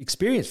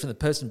experience from the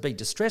person being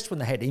distressed when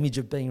they had the image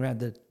of being around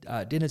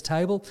the dinner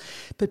table.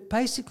 But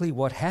basically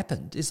what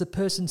happened is the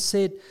person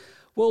said,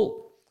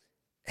 well,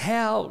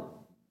 how,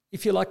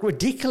 if you like,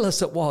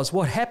 ridiculous it was,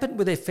 what happened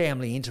with their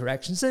family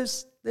interactions.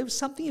 There was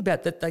something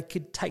about that they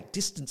could take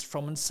distance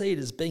from and see it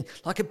as being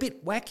like a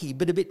bit wacky,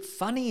 but a bit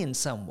funny in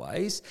some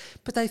ways.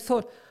 But they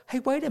thought, hey,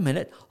 wait a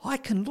minute, I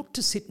can look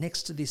to sit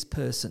next to this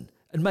person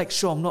and make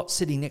sure I'm not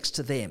sitting next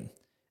to them.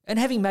 And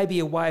having maybe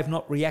a way of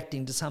not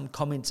reacting to some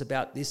comments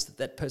about this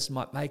that person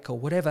might make or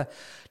whatever.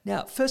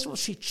 Now, first of all,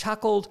 she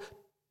chuckled,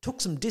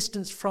 took some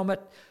distance from it,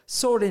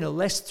 saw it in a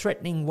less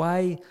threatening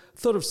way,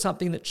 thought of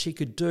something that she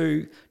could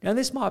do. Now,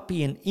 this might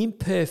be an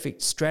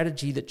imperfect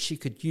strategy that she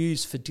could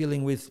use for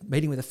dealing with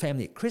meeting with a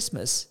family at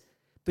Christmas,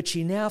 but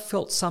she now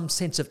felt some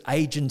sense of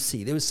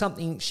agency. There was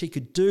something she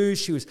could do.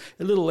 She was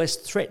a little less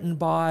threatened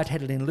by it,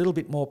 had it in a little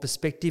bit more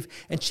perspective,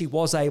 and she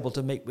was able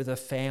to meet with her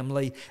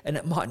family. And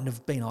it mightn't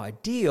have been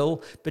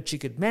ideal, but she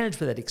could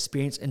manage with that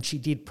experience, and she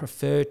did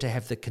prefer to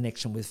have the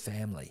connection with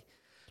family.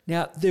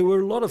 Now, there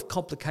were a lot of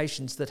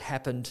complications that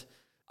happened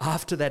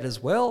after that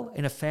as well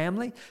in a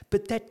family,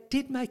 but that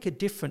did make a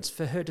difference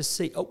for her to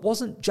see it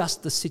wasn't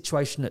just the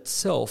situation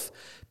itself,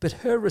 but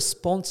her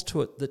response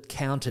to it that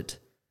counted.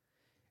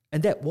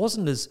 And that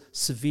wasn't as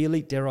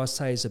severely, dare I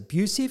say, as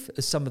abusive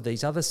as some of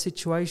these other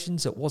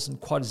situations. It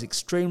wasn't quite as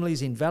extremely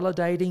as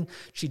invalidating.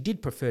 She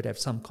did prefer to have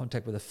some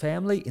contact with her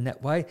family in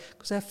that way,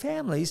 because our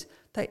families,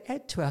 they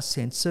add to our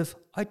sense of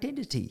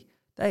identity.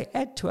 They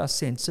add to our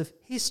sense of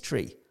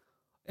history.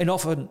 And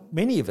often,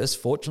 many of us,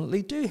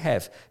 fortunately, do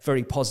have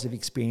very positive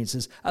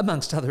experiences,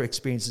 amongst other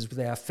experiences with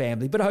our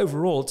family. But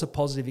overall, it's a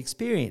positive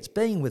experience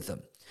being with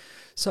them.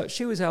 So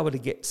she was able to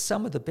get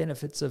some of the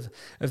benefits of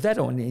that,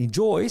 and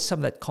enjoy some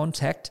of that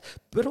contact,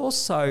 but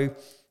also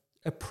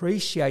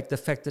appreciate the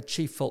fact that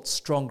she felt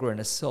stronger in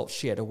herself.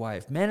 She had a way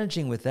of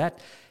managing with that.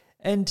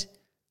 And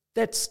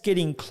that's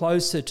getting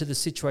closer to the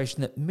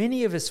situation that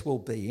many of us will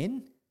be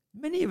in.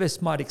 Many of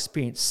us might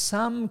experience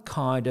some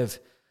kind of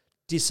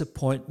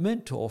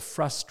disappointment or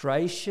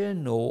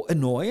frustration or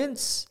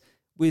annoyance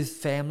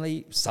with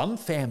some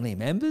family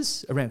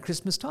members around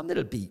Christmas time.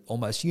 That'd be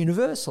almost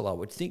universal, I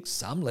would think,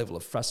 some level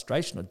of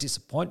frustration or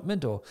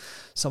disappointment, or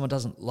someone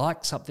doesn't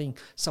like something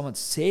someone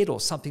said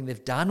or something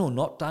they've done or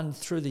not done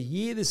through the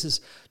year. This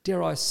is,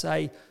 dare I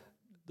say,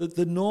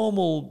 the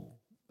normal,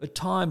 at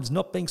times,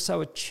 not being so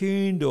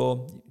attuned,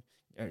 or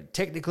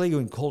technically you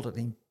can call it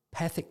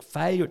empathic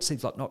failure. It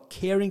seems like not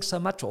caring so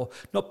much or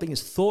not being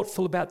as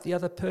thoughtful about the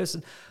other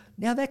person.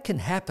 Now that can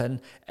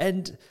happen,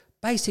 and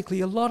basically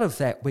a lot of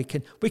that we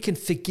can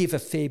forgive a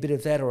fair bit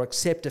of that or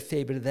accept a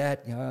fair bit of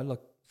that.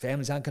 Look,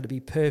 families aren't going to be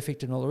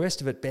perfect and all the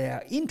rest of it, but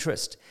our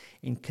interest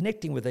in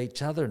connecting with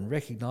each other and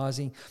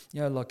recognising,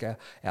 like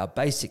our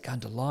basic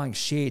underlying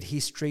shared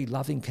history,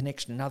 loving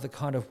connection in other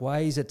kind of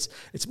ways, it's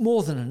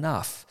more than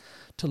enough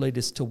to lead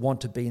us to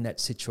want to be in that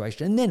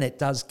situation. And then it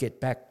does get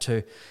back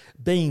to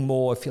being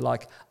more, if you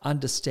like,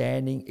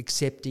 understanding,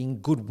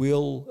 accepting,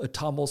 goodwill, a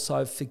time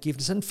also of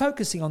forgiveness, and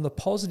focusing on the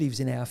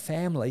positives in our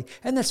family.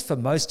 And that's for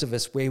most of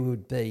us where we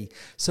would be.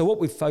 So what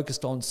we've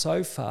focused on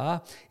so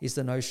far is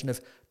the notion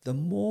of the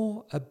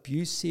more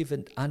abusive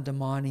and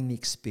undermining the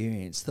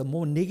experience, the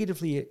more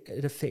negatively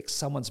it affects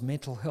someone's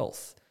mental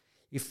health.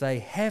 If they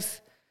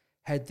have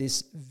had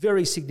this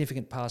very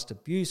significant past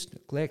abuse,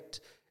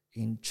 neglect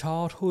in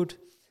childhood,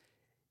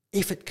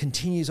 if it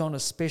continues on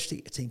especially,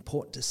 it's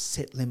important to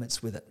set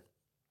limits with it.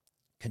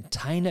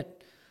 Contain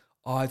it.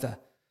 Either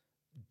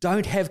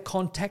don't have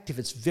contact if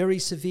it's very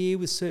severe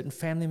with certain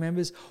family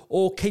members,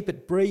 or keep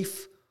it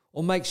brief,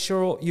 or make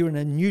sure you're in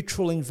a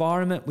neutral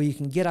environment where you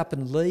can get up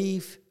and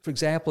leave. For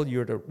example,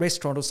 you're at a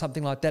restaurant or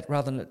something like that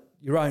rather than at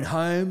your own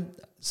home,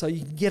 so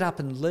you can get up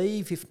and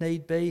leave if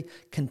need be.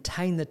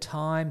 Contain the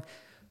time.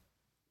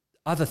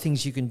 Other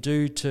things you can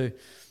do to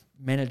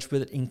manage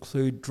with it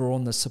include draw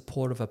on the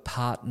support of a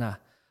partner,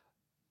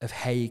 of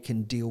how you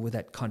can deal with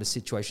that kind of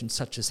situation,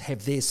 such as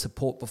have their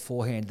support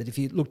beforehand, that if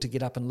you look to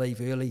get up and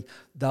leave early,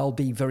 they'll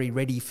be very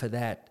ready for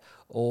that,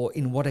 or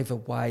in whatever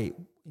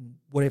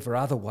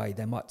other way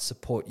they might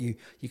support you.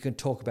 You can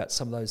talk about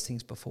some of those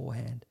things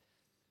beforehand.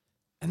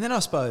 And then I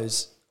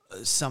suppose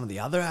some of the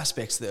other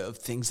aspects of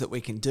things that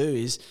we can do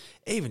is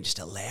even just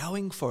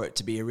allowing for it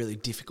to be a really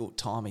difficult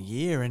time of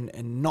year,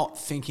 and not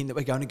thinking that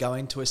we're going to go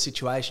into a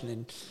situation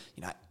and,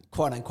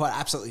 quote unquote,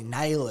 absolutely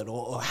nail it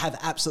or have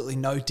absolutely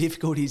no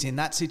difficulties in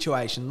that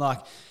situation. Like,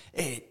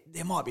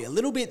 there might be a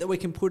little bit that we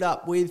can put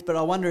up with, but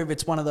I wonder if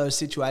it's one of those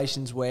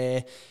situations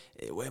where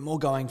we're more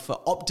going for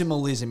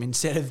optimalism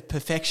instead of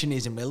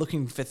perfectionism. We're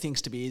looking for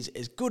things to be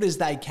as good as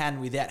they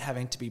can without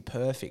having to be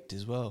perfect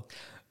as well.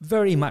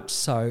 Very much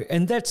so.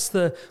 And that's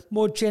the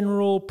more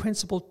general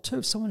principle too.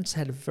 If someone's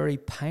had a very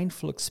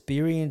painful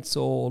experience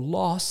or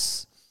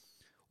loss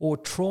or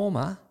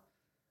trauma,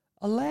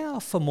 allow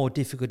for more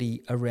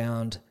difficulty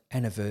around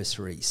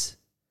anniversaries.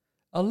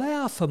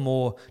 Allow for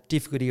more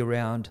difficulty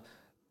around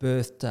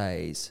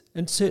birthdays,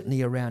 and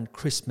certainly around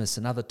Christmas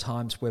and other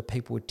times where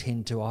people would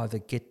tend to either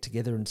get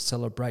together and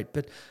celebrate,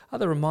 but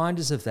other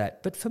reminders of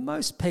that. But for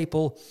most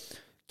people,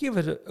 give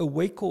it a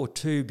week or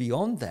two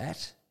beyond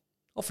that,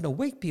 often a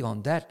week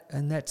beyond that,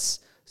 and that's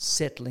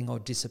settling or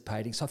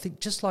dissipating. So I think,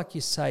 just like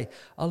you say,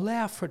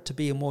 allow for it to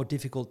be a more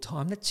difficult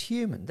time. That's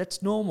human.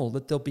 That's normal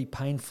that there'll be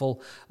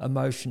painful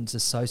emotions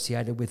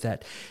associated with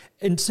that.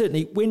 And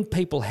certainly when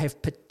people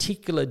have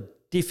particular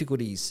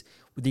difficulties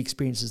with the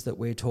experiences that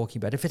we're talking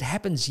about, if it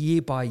happens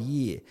year by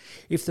year,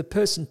 if the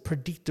person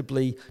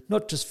predictably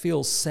not just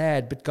feels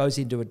sad but goes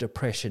into a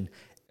depression,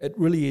 it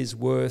really is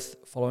worth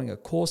following a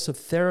course of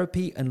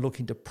therapy and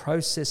looking to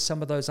process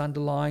some of those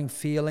underlying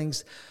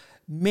feelings.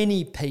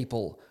 Many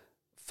people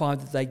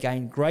find that they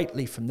gain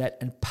greatly from that,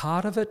 and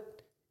part of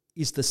it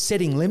is the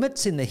setting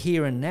limits in the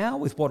here and now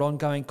with what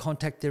ongoing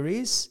contact there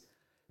is,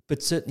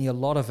 but certainly a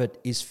lot of it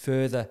is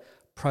further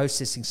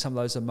processing some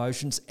of those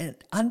emotions and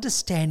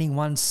understanding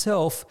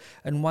oneself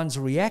and one's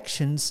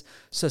reactions,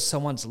 so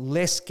someone's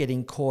less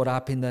getting caught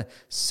up in the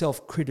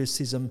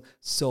self-criticism,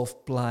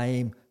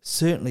 self-blame,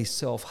 certainly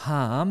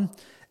self-harm,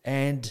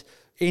 and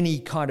any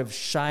kind of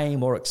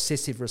shame or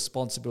excessive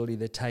responsibility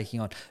they're taking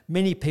on.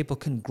 Many people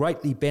can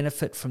greatly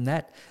benefit from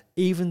that,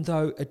 even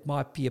though it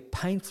might be a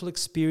painful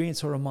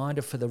experience or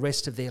reminder for the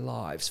rest of their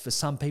lives. For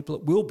some people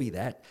it will be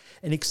that,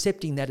 and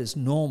accepting that as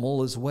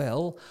normal as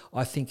well,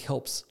 I think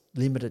helps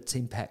limit its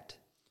impact.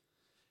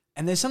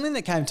 And there's something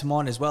that came to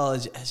mind as well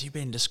as you've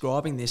been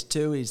describing this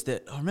too, is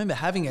that I remember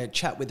having a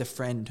chat with a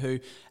friend who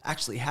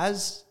actually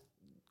has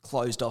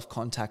closed off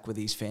contact with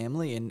his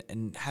family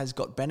and has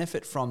got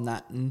benefit from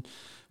that, and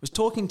was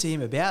talking to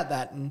him about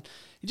that, and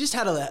he just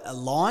had a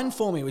line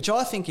for me, which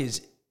I think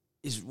is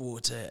well,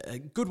 it's a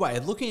good way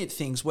of looking at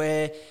things,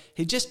 where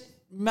he just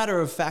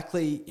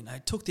matter-of-factly,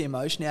 took the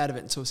emotion out of it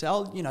and sort of said,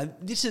 oh,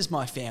 this is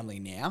my family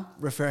now,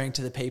 referring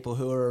to the people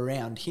who are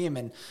around him.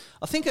 And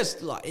I think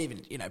it's like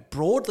even,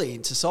 broadly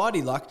in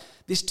society, like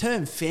this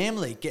term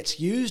family gets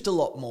used a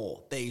lot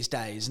more these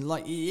days. And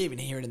like you even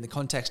hear it in the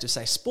context of,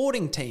 say,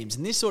 sporting teams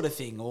and this sort of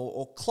thing,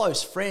 or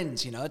close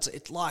friends,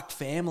 it's like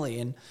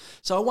family. And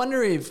so I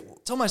wonder if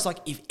it's almost like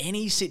if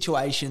any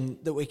situation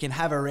that we can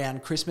have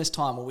around Christmas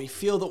time where we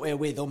feel that we're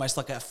with almost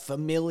like a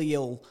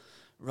familial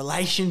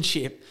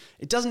relationship,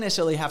 it doesn't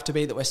necessarily have to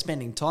be that we're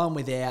spending time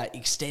with our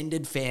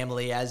extended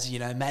family as,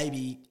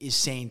 maybe is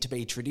seen to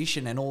be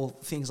tradition and all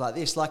things like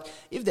this. Like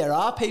if there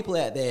are people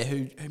out there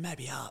who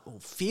maybe are or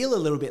feel a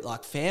little bit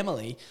like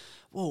family,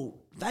 well,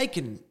 they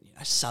can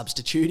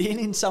substitute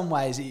in some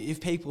ways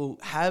if people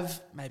have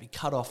maybe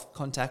cut off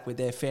contact with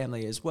their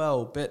family as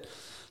well. But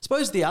I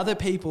suppose the other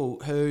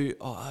people who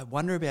I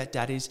wonder about,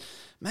 Dad, is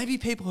maybe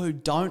people who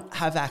don't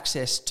have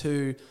access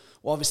to,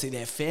 well, obviously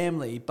their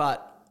family,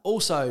 but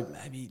also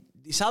maybe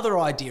this other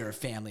idea of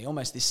family,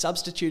 almost this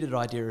substituted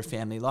idea of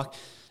family. Like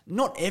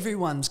not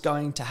everyone's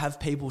going to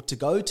have people to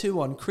go to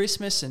on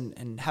Christmas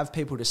and have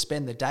people to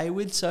spend the day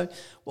with. So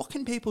what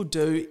can people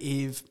do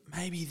if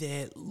maybe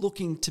they're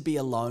looking to be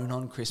alone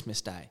on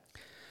Christmas Day?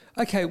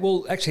 Okay,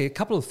 well, actually, a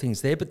couple of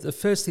things there. But the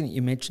first thing that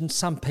you mentioned,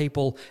 some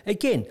people,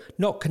 again,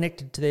 not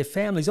connected to their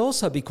families,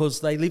 also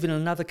because they live in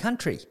another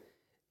country.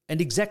 And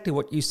exactly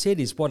what you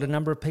said is what a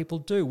number of people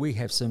do. We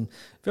have some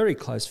very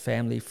close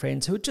family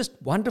friends who are just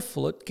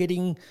wonderful at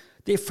getting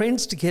their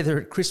friends together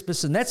at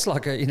Christmas, and that's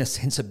like, in a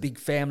sense, a big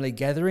family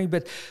gathering.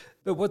 But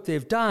what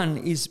they've done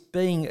is,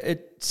 being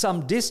at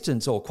some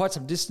distance or quite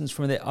some distance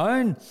from their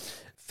own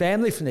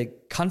family, from their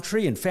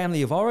country and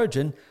family of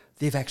origin,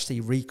 they've actually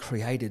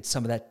recreated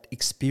some of that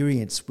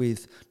experience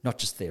with not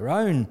just their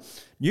own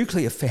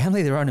nuclear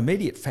family, their own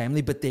immediate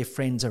family, but their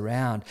friends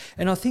around.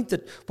 And I think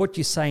that what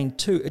you're saying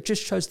too, it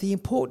just shows the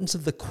importance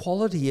of the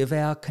quality of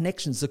our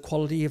connections, the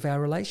quality of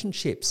our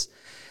relationships.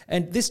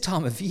 And this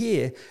time of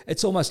year,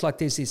 it's almost like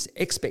there's this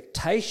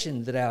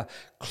expectation that our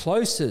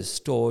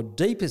closest or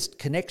deepest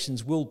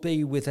connections will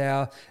be with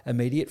our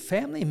immediate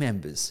family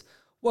members.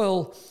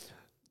 Well,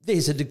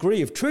 there's a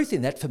degree of truth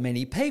in that for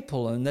many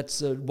people, and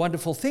that's a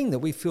wonderful thing that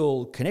we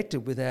feel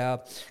connected with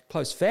our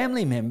close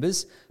family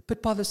members.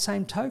 But by the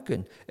same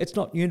token, it's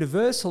not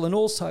universal. And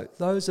also,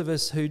 those of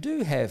us who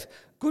do have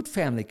good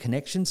family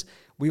connections,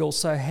 we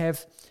also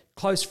have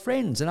close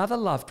friends and other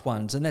loved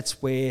ones. And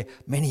that's where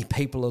many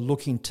people are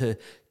looking to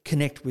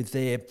connect with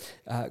their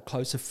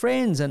closer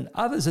friends and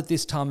others at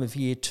this time of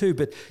year too.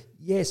 But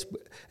yes,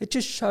 it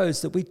just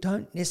shows that we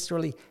don't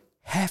necessarily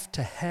have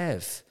to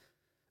have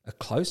a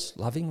close,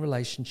 loving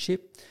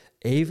relationship,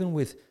 even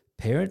with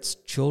parents,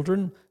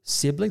 children,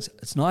 siblings.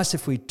 It's nice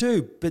if we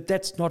do, but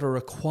that's not a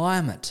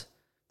requirement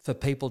for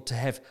people to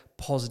have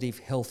positive,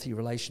 healthy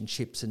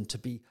relationships and to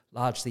be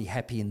largely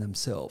happy in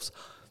themselves.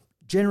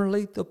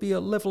 Generally, there'll be a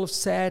level of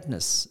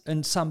sadness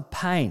and some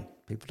pain.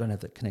 People don't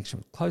have that connection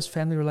with close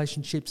family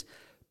relationships,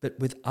 but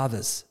with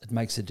others, it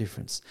makes a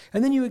difference.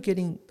 And then you were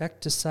getting back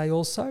to say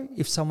also,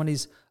 if someone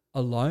is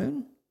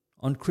alone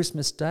on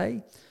Christmas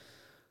Day,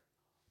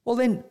 well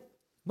then,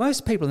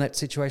 most people in that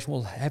situation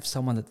will have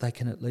someone that they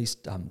can at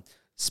least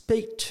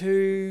speak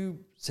to,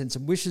 send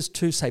some wishes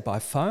to, say by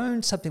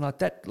phone, something like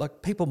that.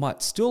 Like people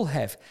might still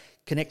have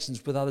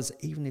connections with others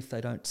even if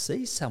they don't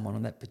see someone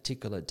on that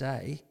particular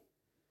day.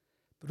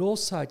 But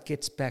also it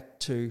gets back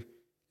to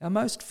our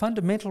most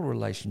fundamental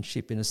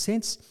relationship, in a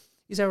sense,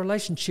 is our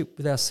relationship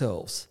with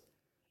ourselves.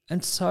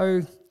 And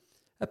so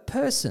a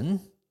person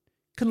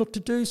can look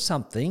to do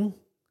something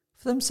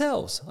for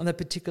themselves on that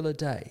particular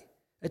day.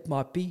 It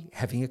might be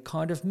having a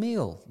kind of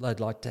meal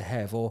they'd like to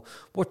have, or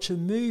watch a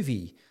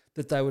movie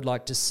that they would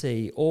like to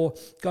see, or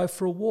go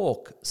for a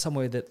walk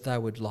somewhere that they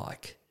would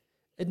like.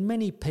 And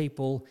many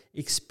people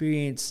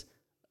experience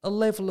a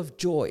level of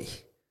joy,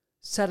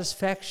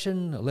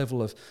 satisfaction, a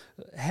level of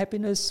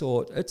happiness,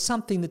 or it's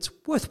something that's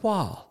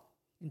worthwhile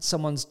in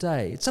someone's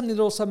day. It's something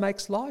that also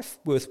makes life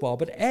worthwhile,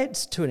 but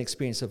adds to an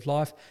experience of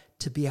life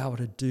to be able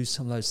to do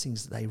some of those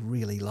things that they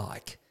really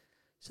like.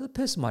 So the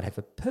person might have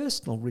a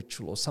personal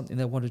ritual or something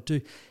they want to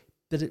do,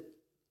 but it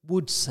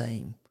would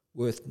seem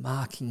worth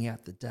marking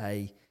out the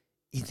day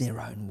in their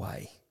own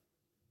way.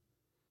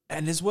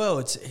 And as well,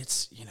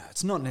 it's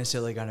not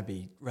necessarily going to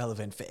be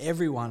relevant for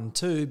everyone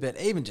too, but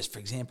even just, for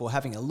example,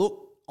 having a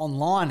look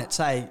online at,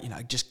 say,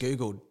 just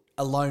Googled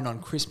alone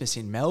on Christmas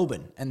in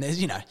Melbourne, and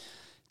there's,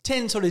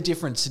 10 sort of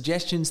different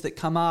suggestions that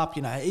come up,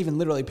 even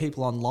literally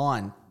people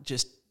online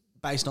just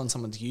based on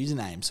someone's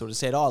username, sort of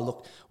said, oh,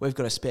 look, we've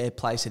got a spare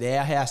place at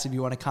our house if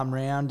you want to come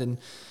round. And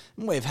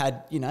we've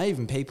had,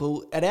 even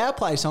people at our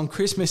place on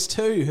Christmas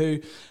too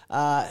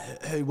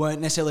who weren't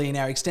necessarily in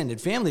our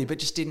extended family but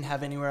just didn't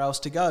have anywhere else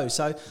to go.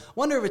 So I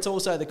wonder if it's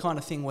also the kind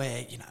of thing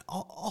where,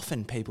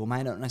 often people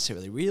may not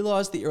necessarily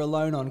realise that you're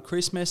alone on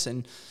Christmas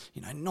and,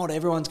 not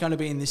everyone's going to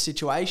be in this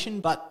situation,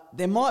 but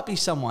there might be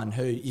someone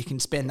who you can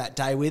spend that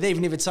day with,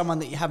 even if it's someone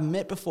that you haven't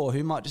met before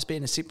who might just be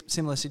in a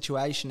similar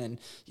situation and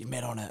you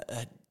met on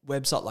a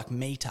website like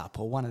Meetup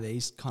or one of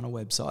these kind of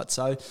websites.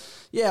 So,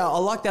 yeah, I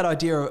like that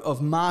idea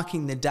of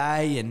marking the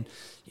day, and,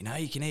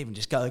 you can even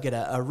just go get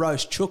a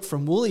roast chook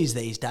from Woolies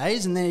these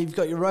days, and then you've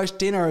got your roast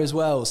dinner as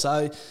well.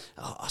 So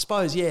I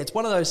suppose, yeah, it's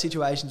one of those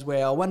situations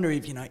where I wonder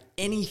if,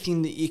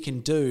 anything that you can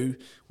do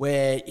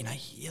where,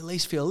 you at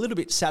least feel a little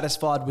bit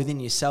satisfied within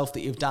yourself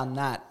that you've done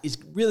that is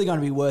really going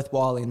to be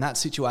worthwhile in that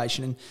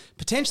situation, and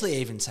potentially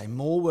even say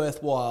more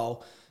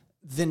worthwhile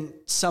than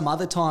some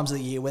other times of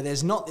the year where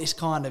there's not this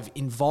kind of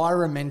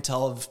environment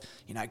of,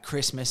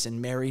 Christmas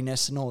and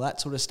merriness and all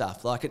that sort of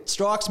stuff. Like, it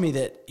strikes me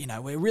that,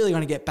 we're really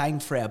going to get bang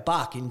for our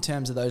buck in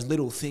terms of those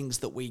little things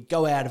that we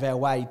go out of our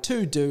way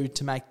to do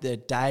to make the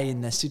day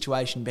and the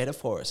situation better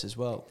for us as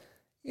well.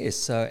 Yes,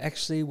 so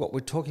actually what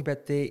we're talking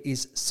about there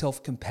is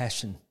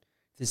self-compassion.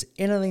 If there's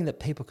anything that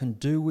people can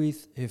do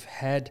with who've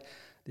had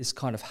this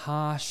kind of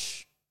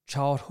harsh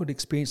childhood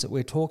experience that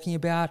we're talking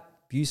about,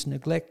 abuse and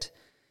neglect,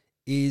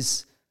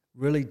 is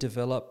really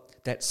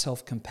develop that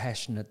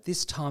self-compassion. At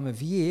this time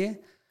of year,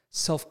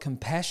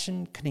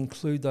 self-compassion can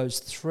include those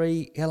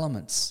three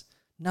elements.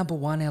 Number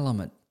one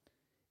element,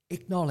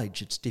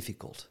 acknowledge it's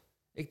difficult.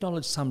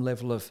 Acknowledge some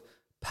level of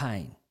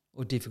pain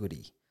or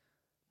difficulty.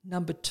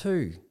 Number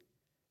two,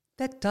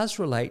 that does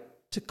relate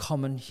to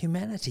common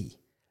humanity.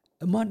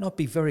 It might not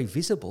be very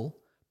visible.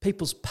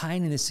 People's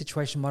pain in this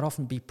situation might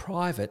often be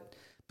private,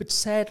 but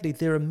sadly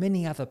there are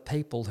many other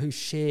people who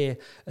share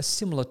a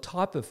similar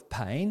type of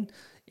pain,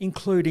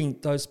 including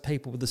those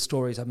people with the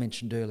stories I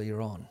mentioned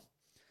earlier on.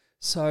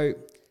 So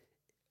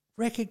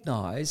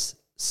recognise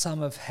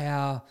some of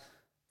how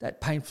that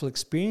painful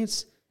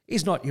experience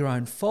is not your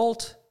own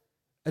fault.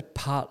 It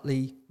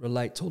partly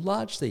relates, or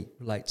largely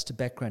relates, to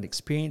background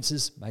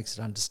experiences, makes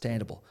it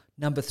understandable.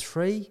 Number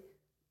three,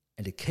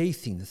 and a key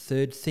thing, the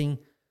third thing,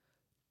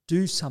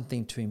 do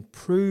something to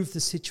improve the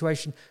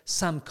situation,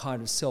 some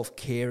kind of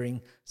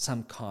self-caring,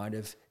 some kind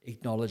of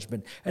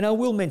acknowledgement. And I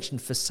will mention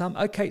for some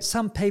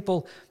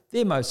people,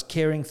 their most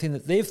caring thing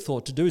that they've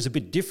thought to do is a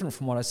bit different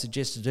from what I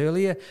suggested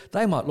earlier.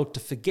 They might look to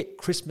forget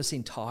Christmas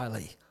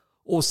entirely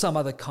or some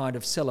other kind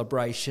of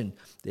celebration.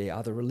 There are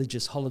other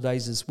religious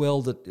holidays as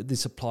well that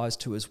this applies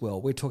to as well.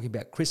 We're talking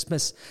about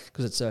Christmas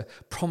because it's a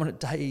prominent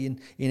day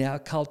in our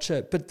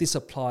culture, but this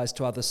applies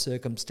to other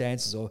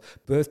circumstances or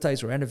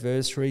birthdays or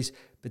anniversaries.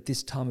 But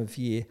this time of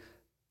year,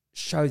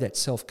 show that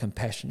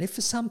self-compassion. If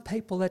for some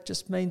people that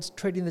just means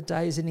treating the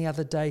day as any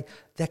other day,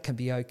 that can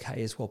be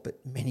okay as well.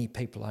 But many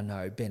people I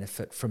know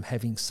benefit from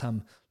having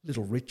some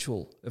little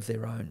ritual of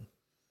their own.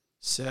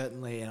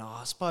 Certainly, and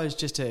I suppose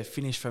just to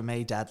finish for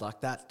me, Dad, like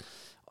that,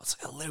 it's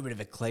a little bit of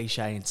a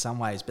cliche in some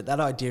ways, but that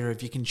idea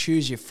of you can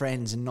choose your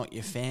friends and not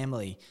your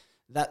family,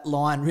 that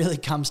line really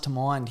comes to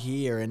mind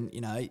here. And,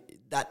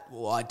 that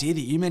idea that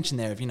you mentioned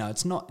there of,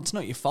 it's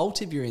not your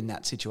fault if you're in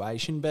that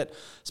situation. But I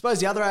suppose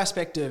the other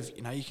aspect of,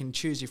 you can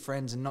choose your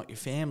friends and not your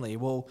family.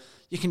 Well,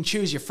 you can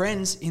choose your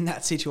friends in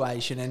that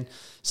situation. And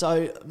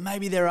so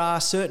maybe there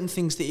are certain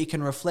things that you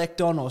can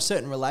reflect on or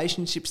certain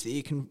relationships that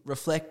you can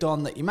reflect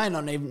on that you may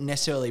not even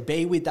necessarily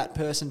be with that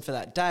person for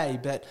that day.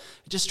 But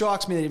it just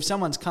strikes me that if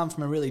someone's come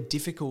from a really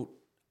difficult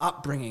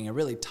upbringing, a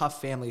really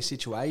tough family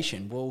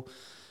situation, well,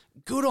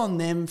 good on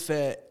them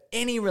for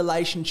any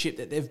relationship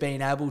that they've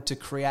been able to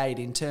create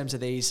in terms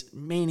of these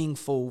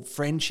meaningful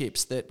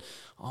friendships that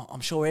I'm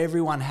sure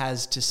everyone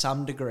has to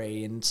some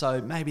degree. And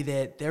so maybe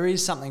there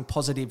is something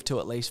positive to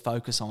at least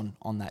focus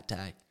on that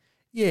day.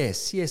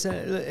 Yes.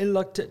 And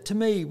like to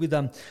me, with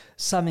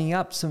summing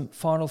up some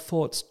final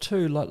thoughts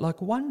too,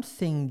 like one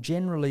thing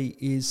generally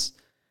is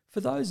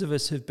for those of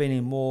us who've been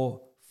in more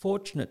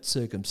fortunate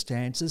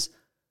circumstances,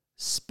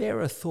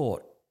 spare a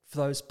thought for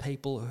those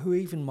people who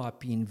even might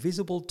be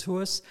invisible to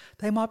us.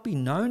 They might be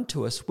known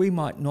to us. We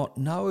might not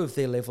know of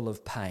their level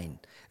of pain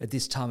at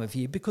this time of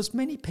year because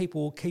many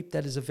people will keep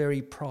that as a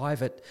very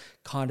private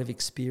kind of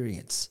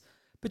experience.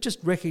 But just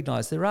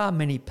recognise there are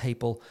many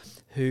people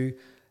who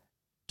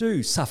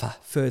do suffer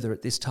further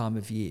at this time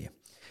of year.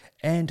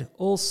 And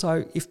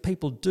also, if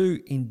people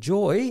do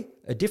enjoy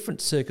a different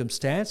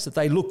circumstance that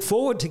they look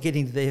forward to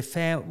getting to their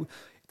family,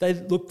 they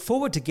look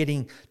forward to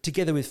getting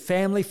together with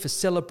family for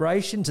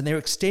celebrations and their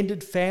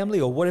extended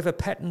family or whatever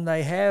pattern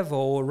they have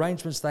or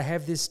arrangements they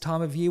have this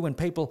time of year. When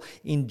people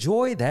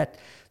enjoy that,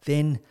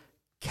 then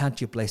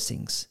count your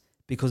blessings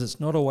because it's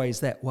not always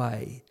that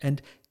way.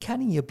 And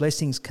counting your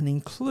blessings can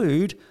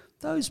include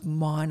those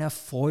minor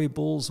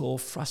foibles or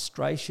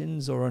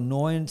frustrations or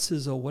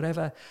annoyances or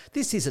whatever.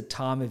 This is a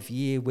time of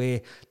year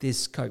where there's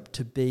scope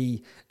to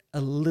be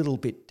a little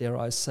bit, dare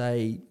I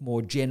say,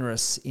 more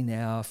generous in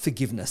our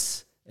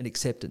forgiveness and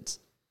acceptance.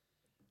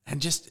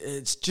 And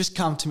it's just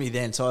come to me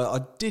then. So I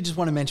did just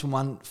want to mention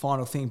one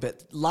final thing.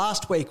 But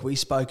last week we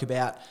spoke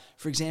about,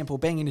 for example,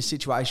 being in a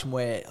situation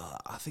where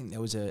I think there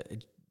was a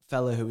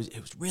fellow who was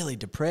really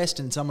depressed,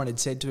 and someone had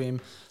said to him,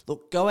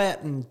 look, go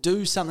out and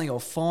do something or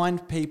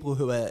find people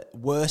who are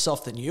worse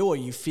off than you, or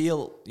you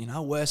feel,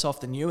 worse off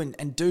than you,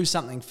 and do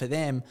something for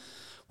them.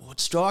 Well, it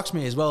strikes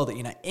me as well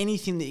that,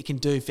 anything that you can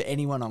do for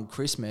anyone on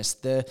Christmas,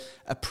 the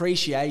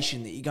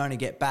appreciation that you're going to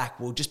get back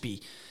will just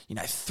be,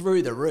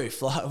 through the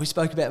roof. Like we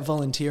spoke about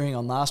volunteering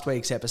on last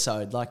week's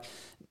episode, like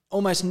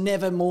almost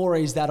never more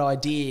is that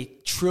idea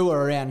truer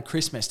around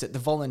Christmas, that the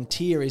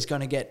volunteer is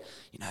going to get,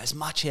 as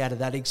much out of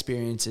that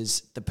experience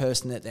as the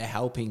person that they're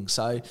helping.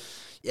 So,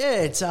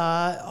 yeah, it's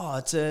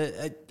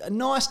a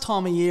nice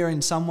time of year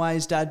in some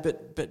ways, Dad,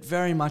 but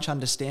very much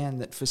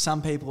understand that for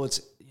some people it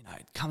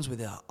comes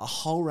with a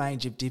whole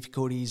range of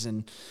difficulties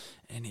and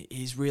it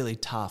is really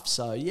tough.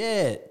 So,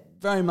 yeah,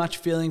 very much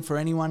feeling for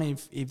anyone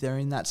if they're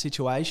in that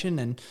situation,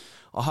 and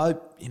I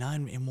hope,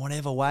 in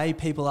whatever way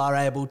people are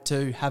able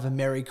to have a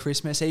Merry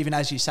Christmas, even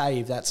as you say,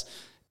 if that's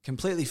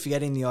completely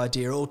forgetting the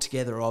idea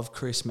altogether of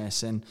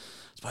Christmas. And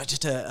I suppose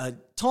just a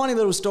tiny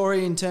little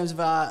story in terms of,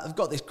 I've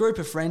got this group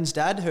of friends,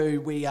 Dad, who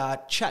we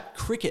chat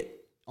cricket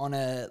on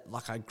a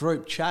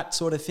group chat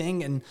sort of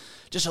thing, and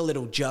just a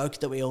little joke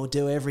that we all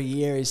do every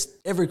year is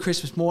every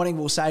Christmas morning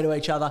we'll say to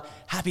each other,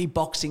 Happy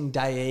Boxing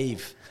Day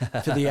Eve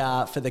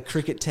for the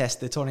cricket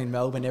test that's on in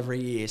Melbourne every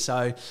year.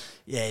 So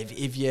yeah,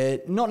 if you're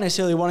not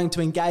necessarily wanting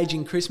to engage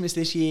in Christmas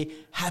this year,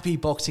 Happy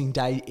Boxing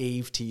Day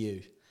Eve to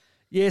you.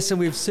 Yes, and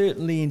we've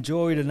certainly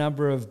enjoyed a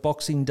number of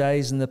Boxing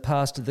Days in the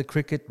past of the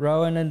cricket,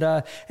 Rowan. And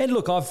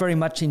look, I've very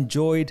much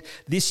enjoyed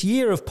this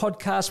year of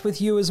podcast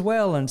with you as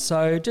well. And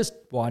so just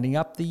winding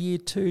up the year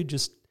too,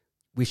 just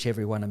wish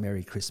everyone a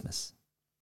Merry Christmas.